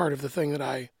it's part of the thing that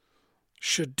I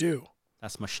should do.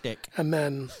 That's my shtick. And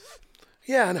then,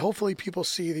 yeah, and hopefully people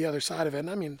see the other side of it. And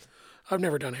I mean, I've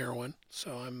never done heroin,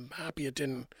 so I'm happy it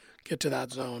didn't get to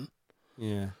that zone.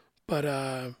 Yeah. But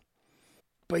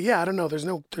yeah, I don't know. There's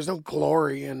no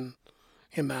glory in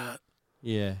that.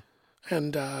 Yeah.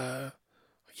 And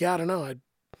yeah, I don't know.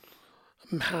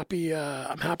 I'm happy.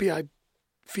 I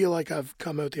feel like I've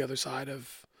come out the other side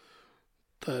of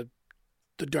the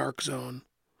dark zone,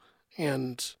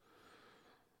 and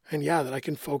yeah, that I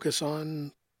can focus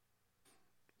on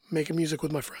making music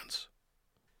with my friends.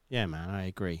 Yeah, man, I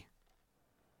agree.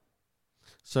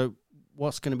 So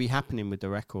what's going to be happening with the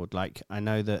record? Like, I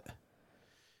know that,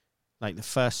 like, the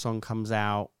first song comes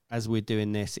out as we're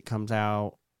doing this. It comes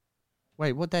out.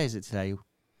 Wait, what day is it today?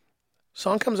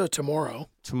 Song comes out tomorrow.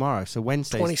 Tomorrow, so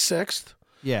Wednesday. 26th.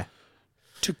 Yeah.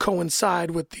 To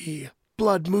coincide with the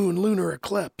blood moon lunar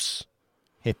eclipse.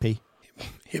 Hippie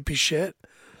shit.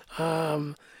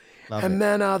 Love and it.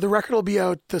 then the record will be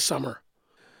out this summer.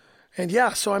 And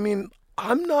yeah, so I mean,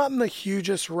 I'm not in the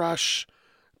hugest rush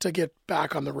to get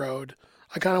back on the road.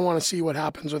 I kind of want to see what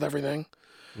happens with everything.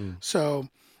 So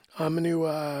I'm going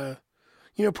to,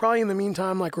 probably in the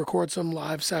meantime, like record some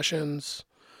live sessions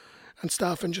and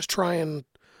stuff and just try and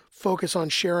focus on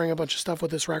sharing a bunch of stuff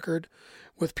with this record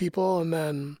with people. And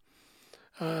then,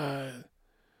 and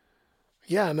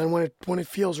then when it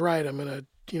feels right, I'm going to,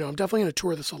 I'm definitely going to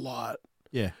tour this a lot.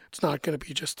 Yeah. It's not going to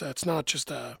be it's not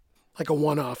just like a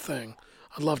one-off thing.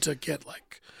 I'd love to get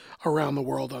like around the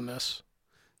world on this.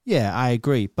 Yeah, I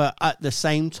agree. But at the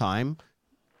same time,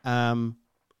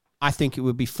 I think it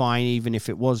would be fine even if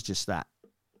it was just that.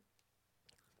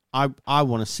 I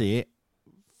want to see it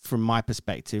from my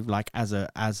perspective, like as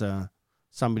a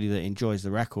somebody that enjoys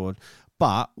the record.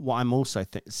 But what I'm also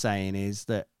saying is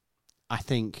that I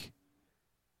think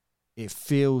it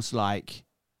feels like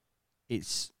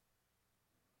it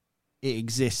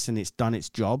exists and it's done its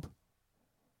job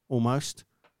almost.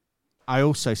 I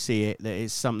also see it that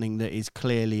it's something that is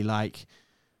clearly like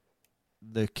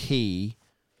the key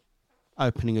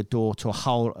opening a door to a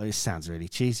whole, it sounds really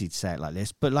cheesy to say it like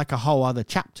this, but like a whole other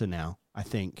chapter now, I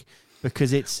think,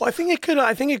 because it's... Well, I think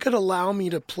it could allow me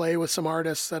to play with some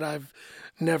artists that I've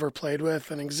never played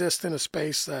with and exist in a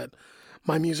space that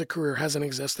my music career hasn't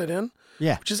existed in.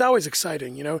 Yeah. Which is always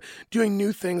exciting, doing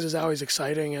new things is always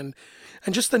exciting. And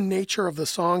just the nature of the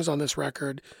songs on this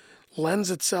record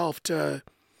lends itself to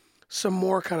some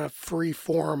more kind of free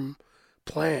form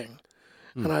playing.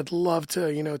 And I'd love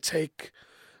to, take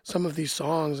some of these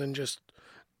songs and just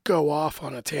go off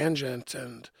on a tangent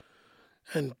and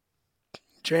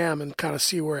jam and kind of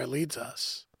see where it leads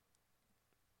us.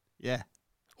 Yeah.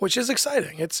 Which is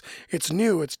exciting. It's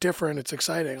new, it's different, it's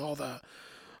exciting, all the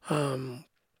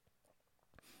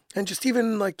and just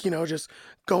even like, just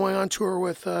going on tour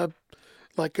with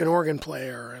like an organ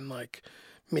player and like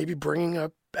maybe bringing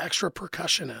a extra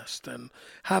percussionist and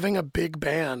having a big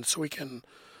band so we can,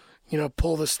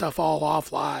 pull this stuff all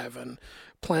off live and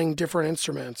playing different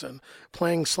instruments and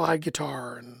playing slide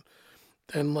guitar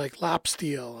and like lap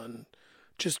steel and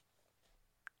just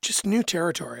new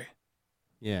territory.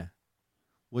 Yeah.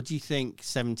 What do you think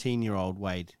 17-year-old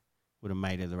Wade would have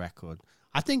made of the record?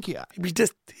 I think he'd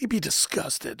be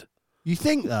disgusted. You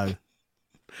think though?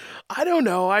 I don't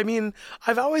know. I mean,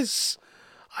 I've always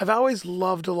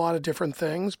loved a lot of different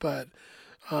things, but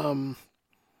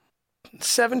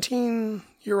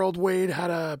 17-year-old Wade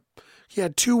had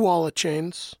 2 wallet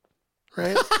chains,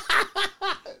 right?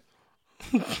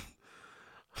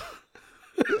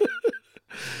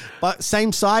 But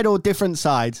same side or different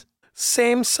sides?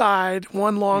 Same side,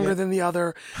 one longer than the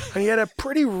other. And he had a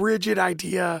pretty rigid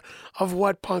idea of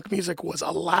what punk music was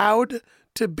allowed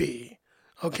to be.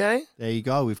 Okay? There you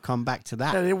go. We've come back to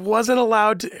that. And it wasn't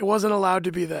allowed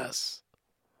to be this.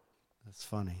 That's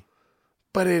funny.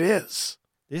 But it is.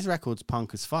 This record's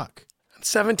punk as fuck.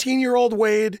 17-year-old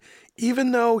Wade,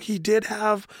 even though he did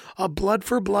have a blood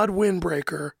for blood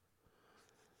windbreaker,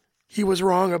 he was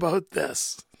wrong about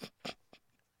this.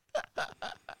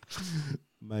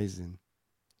 Amazing.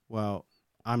 Well,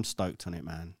 I'm stoked on it,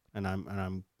 man, and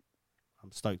I'm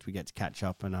stoked we get to catch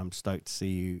up, and I'm stoked to see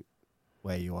you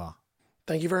where you are.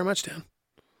 Thank you very much, Dan.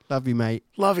 Love you, mate.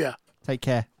 Love ya. Take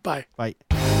care. Bye. Bye.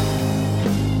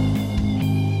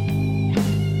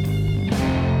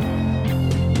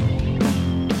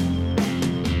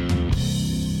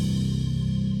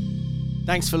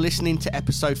 Thanks for listening to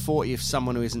episode 40 of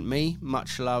Someone Who Isn't Me.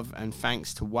 Much love and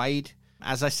thanks to Wade.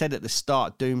 As I said at the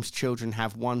start, Doom's Children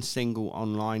have one single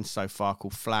online so far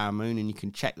called Flower Moon, and you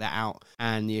can check that out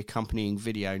and the accompanying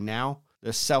video now.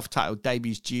 The self-titled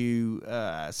debut's due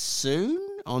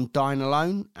soon on Dine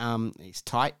Alone. It's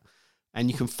tight. And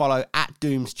you can follow at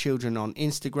Doom's Children on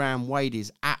Instagram. Wade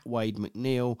is at Wade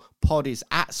McNeil. Pod is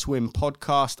at Swim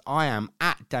Podcast. I am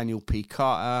at Daniel P.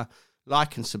 Carter.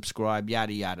 Like and subscribe,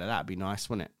 yada yada. That'd be nice,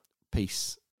 wouldn't it?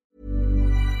 Peace.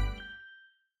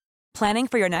 Planning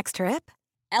for your next trip?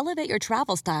 Elevate your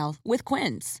travel style with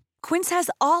Quince. Quince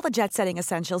has all the jet-setting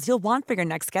essentials you'll want for your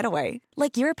next getaway,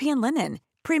 like European linen,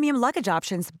 premium luggage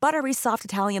options, buttery soft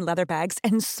Italian leather bags,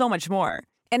 and so much more.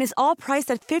 And is all priced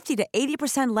at 50 to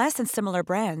 80% less than similar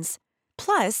brands.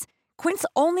 Plus, Quince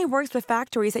only works with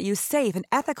factories that use safe and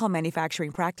ethical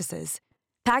manufacturing practices.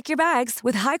 Pack your bags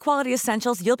with high-quality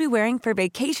essentials you'll be wearing for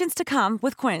vacations to come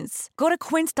with Quince. Go to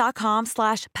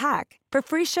quince.com/pack for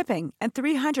free shipping and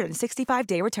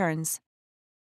 365-day returns.